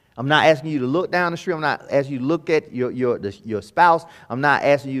 I'm not asking you to look down the street. I'm not asking you to look at your spouse. I'm not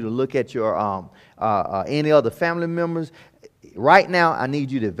asking you to look at your any other family members. Right now, I need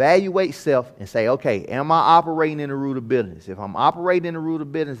you to evaluate self and say, okay, am I operating in the root of bitterness? If I'm operating in the root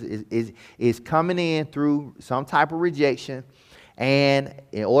of bitterness, is coming in through some type of rejection. And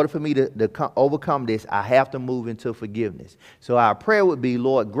in order for me to overcome this, I have to move into forgiveness. So our prayer would be,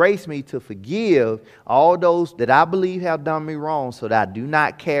 Lord, grace me to forgive all those that I believe have done me wrong so that I do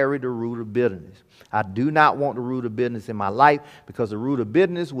not carry the root of bitterness. I do not want the root of bitterness in my life, because the root of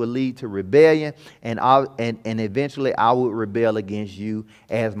bitterness will lead to rebellion, and eventually I will rebel against you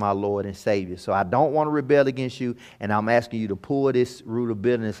as my Lord and Savior. So I don't want to rebel against you, and I'm asking you to pull this root of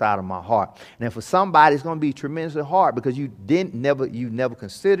bitterness out of my heart. And for somebody, it's going to be tremendously hard because you never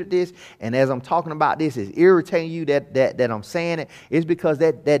considered this, and as I'm talking about this, it's irritating you that I'm saying it. It's because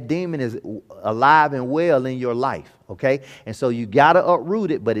that demon is alive and well in your life. Okay, and so you got to uproot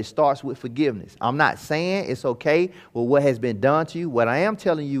it, but it starts with forgiveness. I'm not saying it's okay with what has been done to you. What I am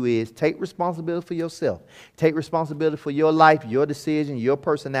telling you is take responsibility for yourself. Take responsibility for your life, your decision, your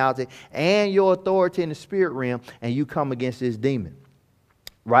personality, and your authority in the spirit realm, and you come against this demon.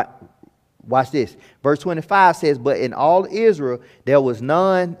 Right? Watch this. Verse 25 says, but in all Israel there was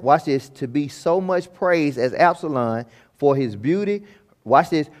none, watch this, to be so much praised as Absalom for his beauty, watch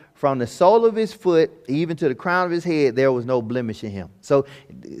this, from the sole of his foot even to the crown of his head, there was no blemish in him. So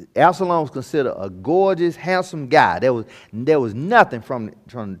Absalom was considered a gorgeous, handsome guy. There was nothing from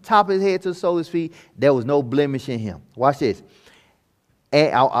the top of his head to the sole of his feet. There was no blemish in him. Watch this.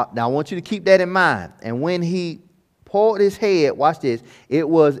 And now I want you to keep that in mind. And when he pulled his head, watch this, it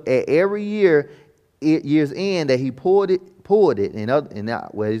was at every year's end that he pulled it, and that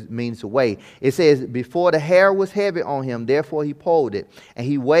well, it means to weigh. It says, before the hair was heavy on him, therefore he pulled it. And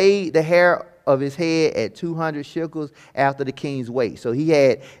he weighed the hair of his head at 200 shekels after the king's weight. So he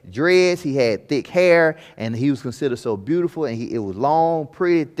had dreads, he had thick hair, and he was considered so beautiful, and it was long,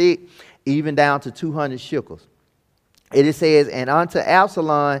 pretty, thick, even down to 200 shekels. It says, and unto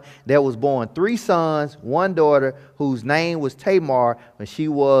Absalom there was born 3 sons, 1 daughter, whose name was Tamar, when she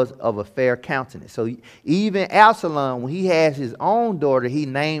was of a fair countenance. So even Absalom, when he has his own daughter, he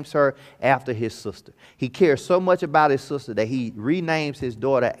names her after his sister. He cares so much about his sister that he renames his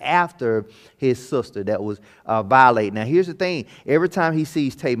daughter after his sister that was violated. Now here's the thing. Every time he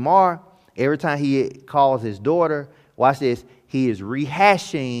sees Tamar, every time he calls his daughter, watch this, he is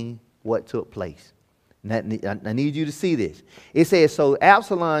rehashing what took place. I need you to see this. It says, so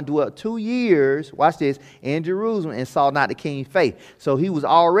Absalom dwelt 2 years, watch this, in Jerusalem and saw not the king's face. So he was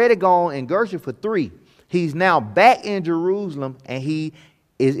already gone in Geshur for 3. He's now back in Jerusalem and he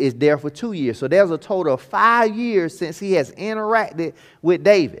is there for 2 years. So there's a total of 5 years since he has interacted with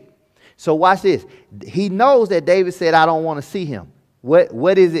David. So watch this. He knows that David said, I don't want to see him.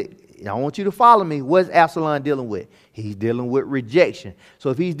 What is it? I want you to follow me. What's Absalom dealing with? He's dealing with rejection.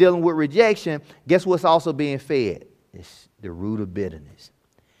 So if he's dealing with rejection, guess what's also being fed? It's the root of bitterness.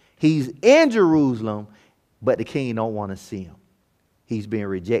 He's in Jerusalem, but the king don't want to see him. He's being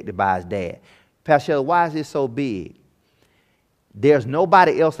rejected by his dad. Pastor Shelley, why is this so big? There's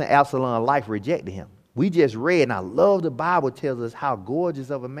nobody else in Absalom's life rejected him. We just read, and I love the Bible tells us how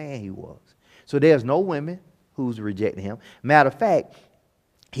gorgeous of a man he was. So there's no women who's rejecting him. Matter of fact,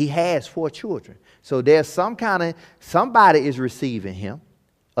 he has 4 children. So there's somebody is receiving him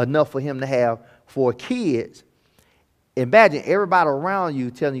enough for him to have 4 kids. Imagine everybody around you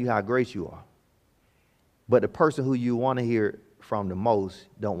telling you how great you are. But the person who you want to hear from the most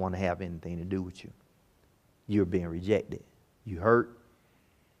don't want to have anything to do with you. You're being rejected. You hurt.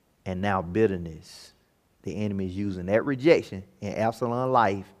 And now bitterness. The enemy is using that rejection in Absalom's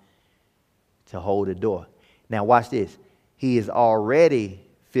life to hold the door. Now watch this. He is already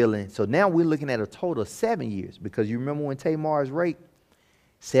feeling, so now we're looking at a total of 7 years, because you remember when Tamar is raped,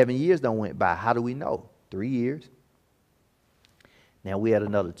 7 years don't went by. How do we know? 3 years. Now we had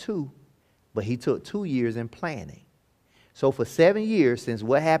another 2, but he took 2 years in planning. So for 7 years, since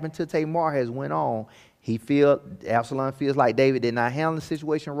what happened to Tamar has went on, Absalom feels like David did not handle the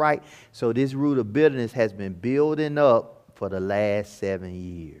situation right. So this root of bitterness has been building up for the last 7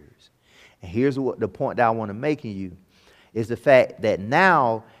 years. And here's the point that I want to make in you. Is the fact that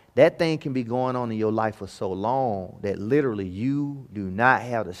now that thing can be going on in your life for so long that literally you do not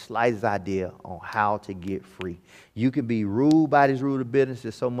have the slightest idea on how to get free. You can be ruled by this root of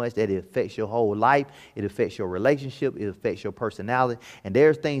bitterness so much that it affects your whole life. It affects your relationship. It affects your personality. And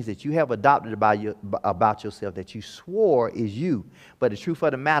there's things that you have adopted about yourself that you swore is you. But the truth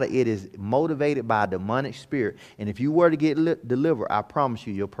of the matter, it is motivated by a demonic spirit. And if you were to get delivered, I promise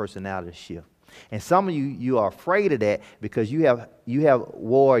you, your personality shift. And some of you are afraid of that because you have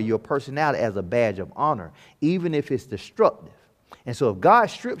wore your personality as a badge of honor, even if it's destructive. And so if God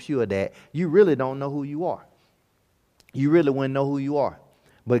strips you of that, you really don't know who you are. You really wouldn't know who you are.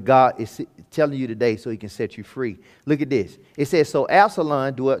 But God is telling you today so he can set you free. Look at this. It says, so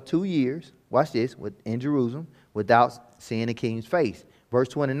Absalom dwelt 2 years, watch this, in Jerusalem without seeing the king's face. Verse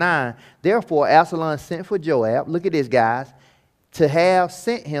 29, therefore Absalom sent for Joab, look at this guys, to have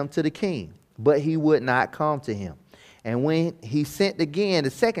sent him to the king. But he would not come to him. And when he sent again the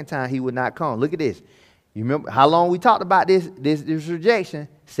second time, he would not come. Look at this. You remember how long we talked about this rejection?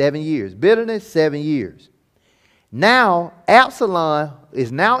 7 years. Bitterness, 7 years. Now, Absalom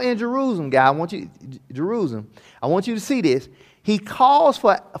is now in Jerusalem, guys. I want you to see this. He calls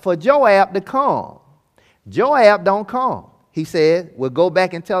for Joab to come. Joab don't come. He said, well, go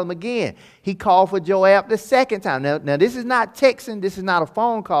back and tell him again. He called for Joab the second time. Now, this is not texting. This is not a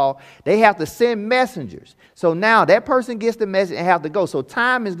phone call. They have to send messengers. So now that person gets the message and have to go. So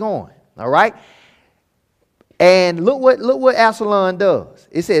time is going. All right. And look what Absalom does.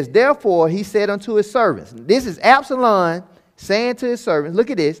 It says, therefore, he said unto his servants. This is Absalom saying to his servants. Look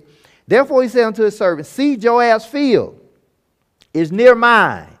at this. Therefore, he said unto his servants, see, Joab's field is near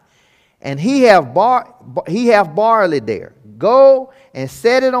mine, and he have barley there. Go and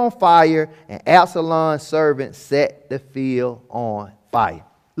set it on fire. And Absalom's servant set the field on fire.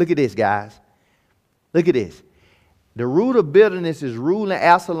 Look at this, guys. Look at this. The root of bitterness is ruling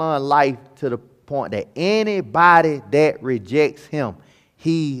Absalom's life to the point that anybody that rejects him,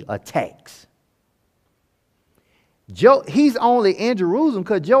 he attacks. He's only in Jerusalem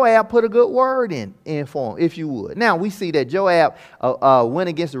because Joab put a good word in for him, if you would. Now, we see that Joab went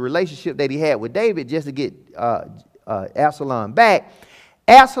against the relationship that he had with David just to get Absalom back.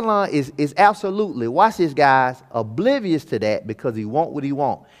 Absalom is absolutely, watch this, guys, oblivious to that because he want what he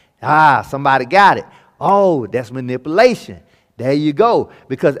want. Somebody got it. Oh, that's manipulation. There you go.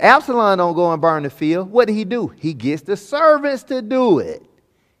 Because Absalom don't go and burn the field. What did he do? He gets the servants to do it.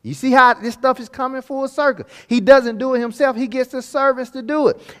 You see how this stuff is coming full circle. He doesn't do it himself. He gets the servants to do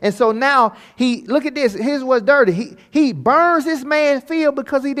it. And so now, look at this. Here's what's dirty. He burns this man's field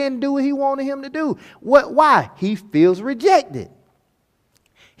because he didn't do what he wanted him to do. Why? He feels rejected.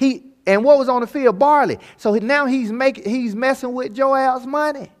 And what was on the field? Barley. So now he's messing with Joab's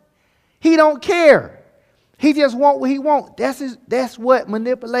money. He don't care. He just want what he wants. That's what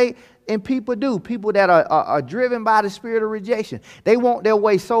manipulate and people do. People that are driven by the spirit of rejection. They want their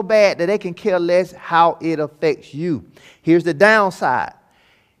way so bad that they can care less how it affects you. Here's the downside.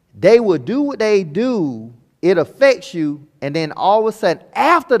 They will do what they do. It affects you. And then all of a sudden,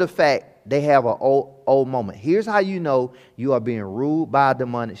 after the fact, they have an old moment. Here's how you know you are being ruled by a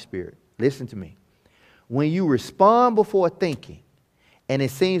demonic spirit. Listen to me. When you respond before thinking, and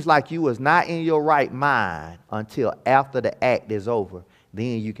it seems like you was not in your right mind until after the act is over,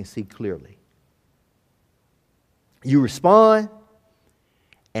 then you can see clearly. You respond,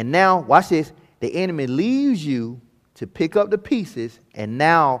 and now, watch this, the enemy leaves you to pick up the pieces, and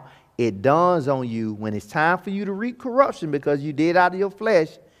now it dawns on you when it's time for you to reap corruption because you did out of your flesh.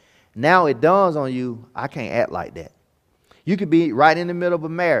 Now it dawns on you, I can't act like that. You could be right in the middle of a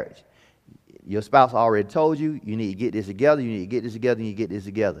marriage. Your spouse already told you, you need to get this together, you need to get this together, you need to get this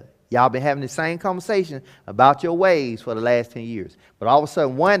together. Y'all been having the same conversation about your ways for the last 10 years. But all of a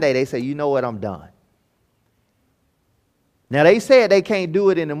sudden, one day, they say, you know what, I'm done. Now, they said they can't do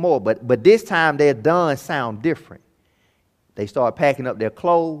it anymore, but this time their done sound different. They start packing up their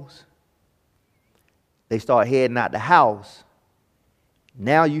clothes. They start heading out the house.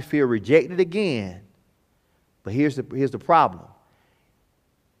 Now you feel rejected again. But here's the problem.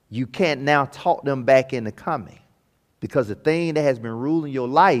 You can't now talk them back into coming because the thing that has been ruling your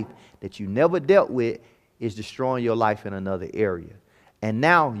life that you never dealt with is destroying your life in another area. And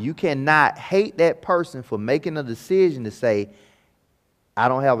now you cannot hate that person for making a decision to say, I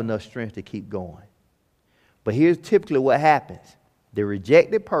don't have enough strength to keep going. But here's typically what happens. The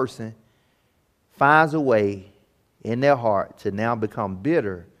rejected person finds a way in their heart to now become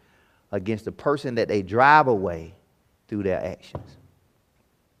bitter against the person that they drive away through their actions.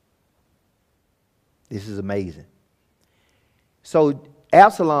 This is amazing. So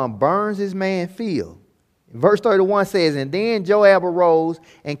Absalom burns his man's field. Verse 31 says, and then Joab arose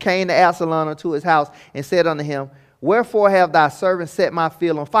and came to Absalom unto his house and said unto him, wherefore have thy servant set my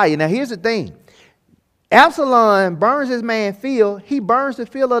field on fire? Now here's the thing. Absalom burns his man's field. He burns the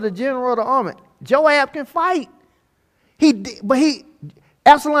field of the general of the army. Joab can fight.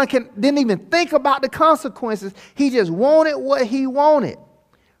 Absalom didn't even think about the consequences. He just wanted what he wanted.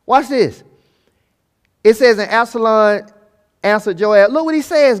 Watch this. It says, and Absalom answered Joab. Look what he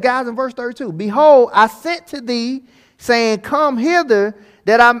says, guys, in verse 32. Behold, I sent to thee, saying, come hither,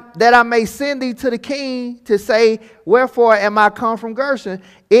 that I may send thee to the king to say, wherefore am I come from Gershon?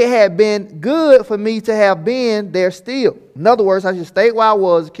 It had been good for me to have been there still. In other words, I should stay where I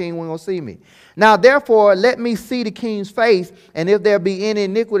was, the king wasn't going to see me. Now, therefore, let me see the king's face, and if there be any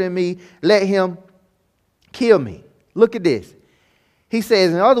iniquity in me, let him kill me. Look at this. He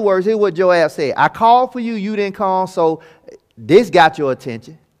says, in other words, here's what Joab said. I called for you, you didn't call, so this got your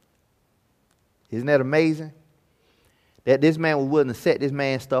attention. Isn't that amazing? That this man was willing to set this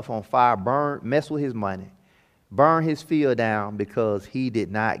man's stuff on fire, mess with his money, burn his field down because he did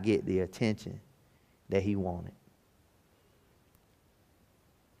not get the attention that he wanted.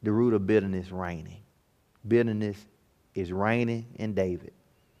 The root of bitterness reigning. Bitterness is reigning in David.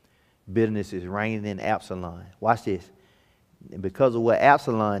 Bitterness is reigning in Absalom. Watch this. And because of what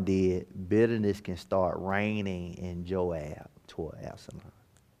Absalom did, bitterness can start reigning in Joab toward Absalom.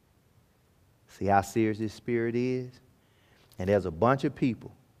 See how serious this spirit is? And there's a bunch of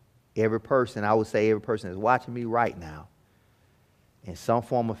people, every person, I would say every person that's watching me right now, in some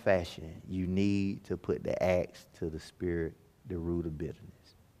form or fashion, you need to put the axe to the spirit, the root of bitterness.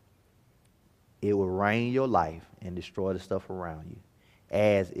 It will reign your life and destroy the stuff around you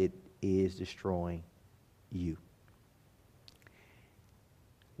as it is destroying you.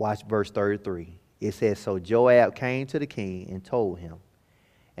 Watch verse 33. It says, so Joab came to the king and told him.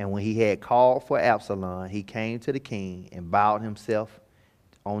 And when he had called for Absalom, he came to the king and bowed himself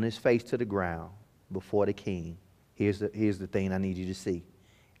on his face to the ground before the king. Here's the thing I need you to see.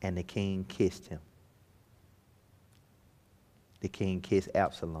 And the king kissed him. The king kissed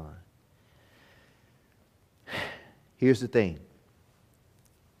Absalom. Here's the thing.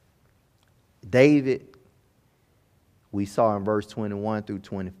 David, we saw in verse 21 through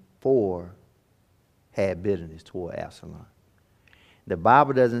 24, had bitterness toward Absalom. The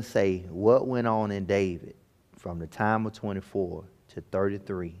Bible doesn't say what went on in David from the time of 24 to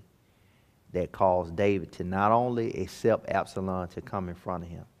 33 that caused David to not only accept Absalom to come in front of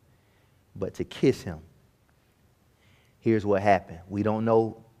him, but to kiss him. Here's what happened. We don't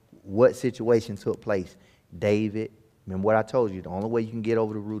know what situation took place. David, remember what I told you, the only way you can get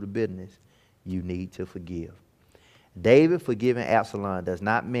over the root of bitterness, you need to forgive. David forgiving Absalom does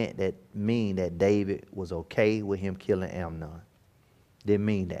not mean that David was okay with him killing Amnon. Didn't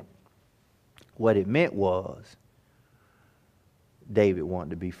mean that. What it meant was David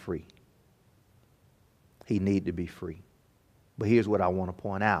wanted to be free. He needed to be free. But here's what I want to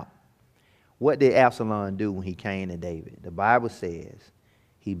point out. What did Absalom do when he came to David? The Bible says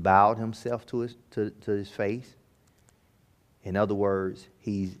he bowed himself to his face. In other words,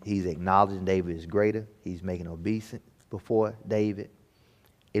 he's acknowledging David is greater. He's making obeisance before David.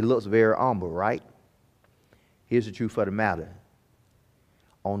 It looks very humble, right? Here's the truth of the matter.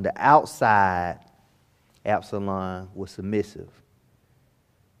 On the outside, Absalom was submissive.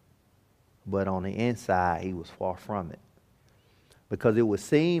 But on the inside, he was far from it. Because it would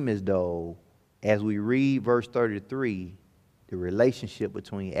seem as though, as we read verse 33, the relationship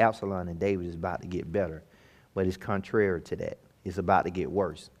between Absalom and David is about to get better. But it's contrary to that. It's about to get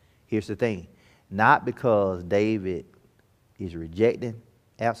worse. Here's the thing. Not because David is rejecting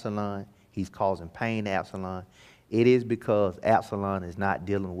Absalom, he's causing pain to Absalom. It is because Absalom is not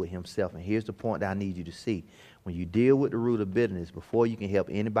dealing with himself. And here's the point that I need you to see. When you deal with the root of bitterness, before you can help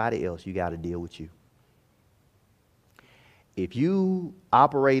anybody else, you got to deal with you. If you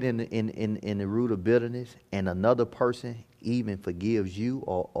operate in the root of bitterness and another person even forgives you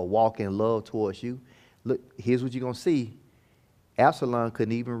or walk in love towards you, look, here's what you're going to see. Absalom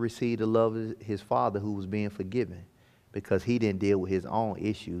couldn't even receive the love of his father who was being forgiven because he didn't deal with his own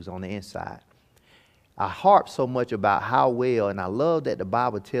issues on the inside. I harp so much about how well, and I love that the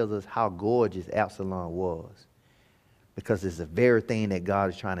Bible tells us how gorgeous Absalom was, because it's the very thing that God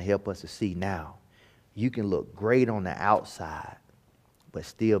is trying to help us to see now. You can look great on the outside, but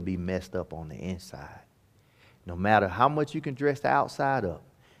still be messed up on the inside. No matter how much you can dress the outside up,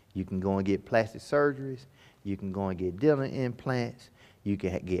 you can go and get plastic surgeries, you can go and get dental implants, you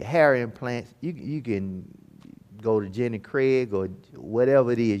can get hair implants, you can go to Jenny Craig or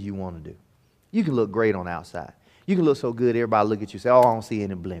whatever it is you want to do. You can look great on the outside. You can look so good, everybody look at you and say, oh, I don't see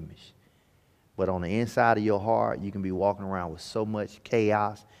any blemish. But on the inside of your heart, you can be walking around with so much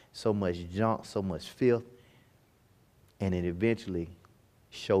chaos, so much junk, so much filth, and it eventually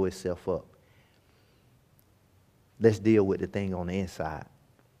show itself up. Let's deal with the thing on the inside.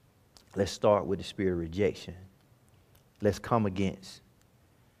 Let's start with the spirit of rejection. Let's come against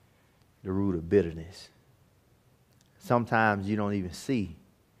the root of bitterness. Sometimes you don't even see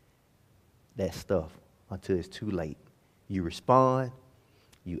that stuff until it's too late. You respond,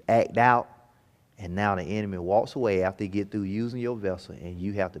 you act out, and now the enemy walks away after you get through using your vessel, and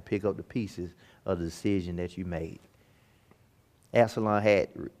you have to pick up the pieces of the decision that you made. Absalom had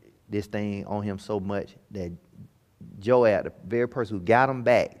this thing on him so much that Joab, the very person who got him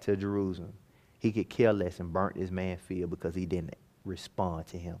back to Jerusalem, he could care less and burnt this man's field because he didn't respond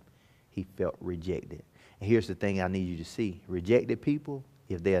to him. He felt rejected. And here's the thing I need you to see. Rejected people,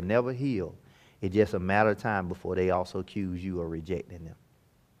 if they are never healed, it's just a matter of time before they also accuse you of rejecting them.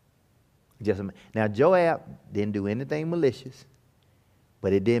 Now, Joab didn't do anything malicious,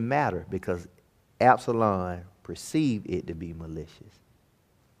 but it didn't matter because Absalom perceived it to be malicious.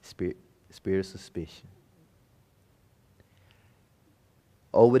 Spirit of suspicion.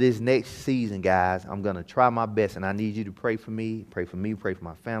 Over this next season, guys, I'm going to try my best, and I need you to pray for me, pray for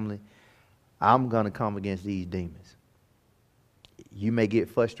my family. I'm going to come against these demons. You may get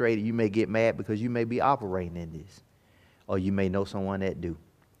frustrated, you may get mad because you may be operating in this, or you may know someone that do.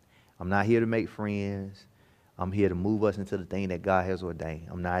 I'm not here to make friends. I'm here to move us into the thing that God has ordained.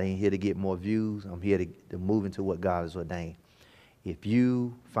 I'm not in here to get more views. I'm here to move into what God has ordained. If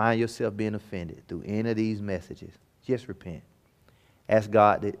you find yourself being offended through any of these messages, just repent. Ask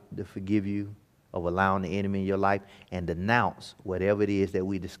God to forgive you of allowing the enemy in your life and denounce whatever it is that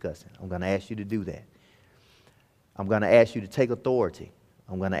we're discussing. I'm going to ask you to do that. I'm going to ask you to take authority.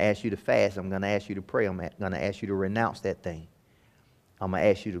 I'm going to ask you to fast. I'm going to ask you to pray. I'm going to ask you to renounce that thing. I'm going to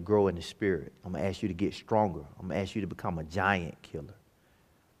ask you to grow in the spirit. I'm going to ask you to get stronger. I'm going to ask you to become a giant killer.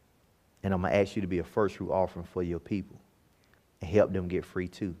 And I'm going to ask you to be a first fruit offering for your people and help them get free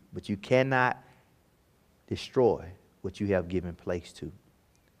too. But you cannot destroy what you have given place to.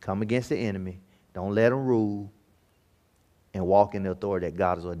 Come against the enemy. Don't let him rule, and walk in the authority that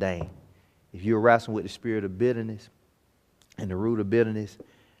God has ordained. If you're wrestling with the spirit of bitterness and the root of bitterness,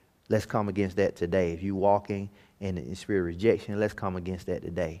 let's come against that today. If you're walking in the spirit of rejection, let's come against that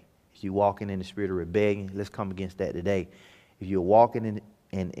today. If you're walking in the spirit of rebellion, let's come against that today. If you're walking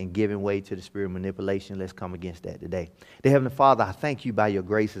in and giving way to the spirit of manipulation, let's come against that today. Dear Heavenly Father, I thank you by your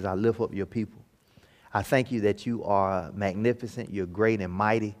grace as I lift up your people. I thank you that you are magnificent, you're great and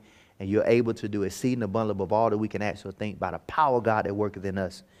mighty, and you're able to do exceeding abundantly above all that we can ask or think by the power of God that worketh in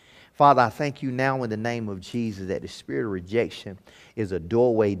us. Father, I thank you now in the name of Jesus that the spirit of rejection is a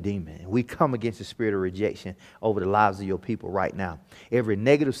doorway demon. And we come against the spirit of rejection over the lives of your people right now. Every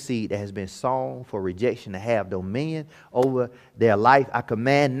negative seed that has been sown for rejection to have dominion over their life, I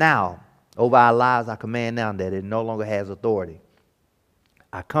command now, over our lives, I command now that it no longer has authority.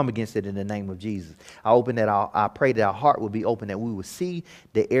 I come against it in the name of Jesus. I pray that our heart will be open, that we will see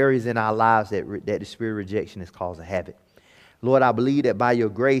the areas in our lives that the spirit of rejection is causing havoc. Lord, I believe that by your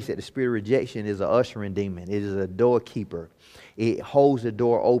grace that the spirit of rejection is an ushering demon. It is a doorkeeper. It holds the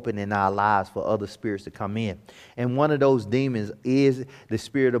door open in our lives for other spirits to come in. And one of those demons is the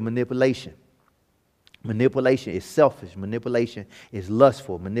spirit of manipulation. Manipulation is selfish. Manipulation is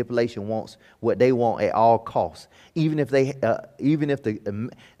lustful. Manipulation wants what they want at all costs. Even if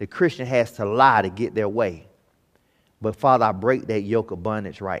the Christian has to lie to get their way. But Father, I break that yoke of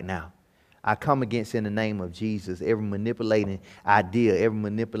bondage right now. I come against in the name of Jesus every manipulating idea, every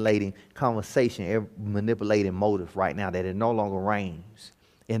manipulating conversation, every manipulating motive right now, that it no longer reigns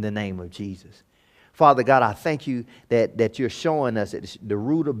in the name of Jesus. Father God, I thank you that you're showing us that the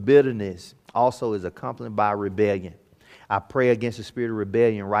root of bitterness also is accompanied by rebellion. I pray against the spirit of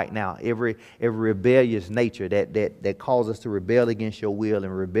rebellion right now. Every rebellious nature that causes us to rebel against your will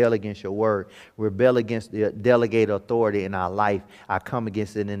and rebel against your word, rebel against the delegated authority in our life, I come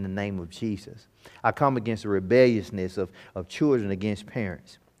against it in the name of Jesus. I come against the rebelliousness of children against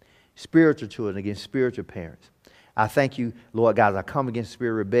parents, spiritual children against spiritual parents. I thank you, Lord God, as I come against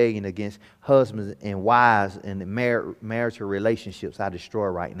spirit of rebellion against husbands and wives and the marital relationships I destroy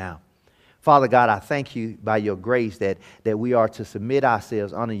right now. Father God, I thank you by your grace that we are to submit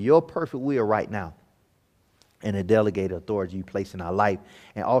ourselves under your perfect will right now and the delegated authority you place in our life.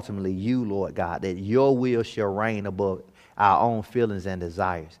 And ultimately you, Lord God, that your will shall reign above our own feelings and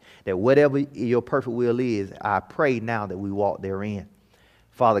desires. That whatever your perfect will is, I pray now that we walk therein.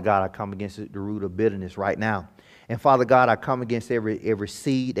 Father God, I come against the root of bitterness right now. And Father God, I come against every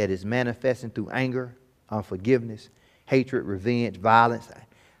seed that is manifesting through anger, unforgiveness, hatred, revenge, violence,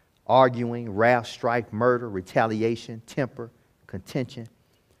 arguing, wrath, strife, murder, retaliation, temper, contention.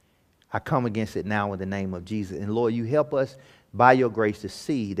 I come against it now in the name of Jesus. And Lord, you help us by your grace to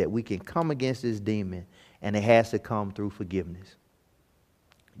see that we can come against this demon, and it has to come through forgiveness.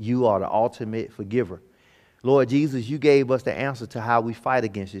 You are the ultimate forgiver. Lord Jesus, you gave us the answer to how we fight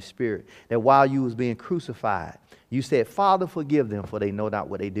against this spirit. That while you was being crucified, you said, Father, forgive them, for they know not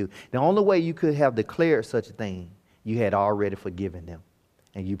what they do. The only way you could have declared such a thing, you had already forgiven them.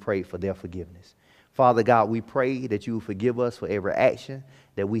 And you prayed for their forgiveness. Father God, we pray that you will forgive us for every action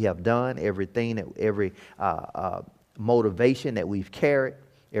that we have done, every motivation that we've carried,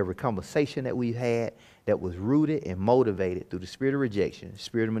 every conversation that we've had that was rooted and motivated through the spirit of rejection,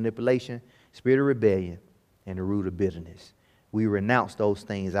 spirit of manipulation, spirit of rebellion, and the root of bitterness. We renounce those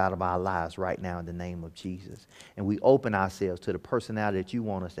things out of our lives right now in the name of Jesus. And we open ourselves to the personality that you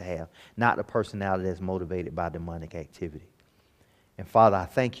want us to have, not the personality that's motivated by demonic activity. And Father, I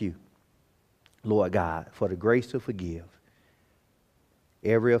thank you, Lord God, for the grace to forgive.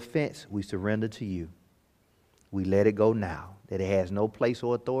 Every offense we surrender to you. We let it go now, that it has no place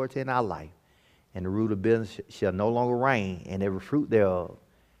or authority in our life. And the root of bitterness shall no longer reign, and every fruit thereof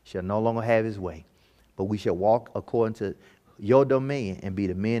shall no longer have his way. But we shall walk according to your dominion and be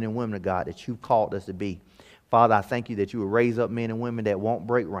the men and women of God that you've called us to be. Father, I thank you that you will raise up men and women that won't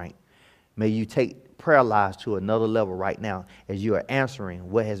break rank. May you take prayer lives to another level right now as you are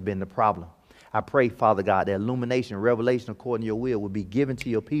answering what has been the problem. I pray, Father God, that illumination, revelation according to your will be given to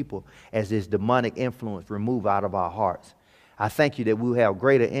your people as this demonic influence removed out of our hearts. I thank you that we will have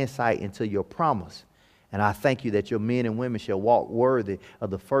greater insight into your promise. And I thank you that your men and women shall walk worthy of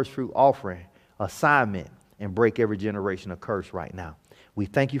the first fruit offering assignment and break every generation of curse right now. We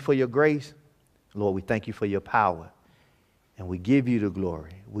thank you for your grace. Lord, we thank you for your power. And we give you the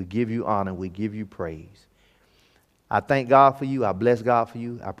glory. We give you honor. We give you praise. I thank God for you. I bless God for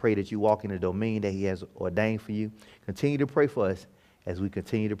you. I pray that you walk in the domain that he has ordained for you. Continue to pray for us as we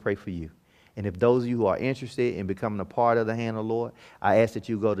continue to pray for you. And if those of you who are interested in becoming a part of the Hand of the Lord, I ask that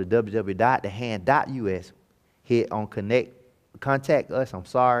you go to www.thehand.us, hit on contact us,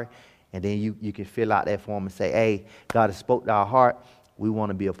 and then you can fill out that form and say, hey, God has spoke to our heart. We want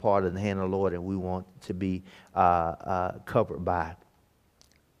to be a part of the Hand of the Lord, and we want to be covered by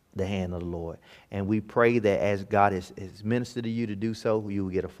the Hand of the Lord. And we pray that as God has ministered to you to do so, you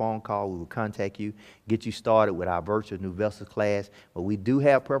will get a phone call. We will contact you, get you started with our virtual New Vessels class. But we do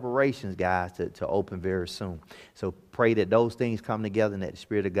have preparations, guys, to open very soon. So pray that those things come together and that the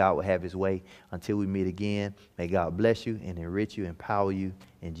Spirit of God will have his way until we meet again. May God bless you and enrich you, empower you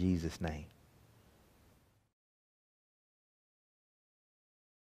in Jesus' name.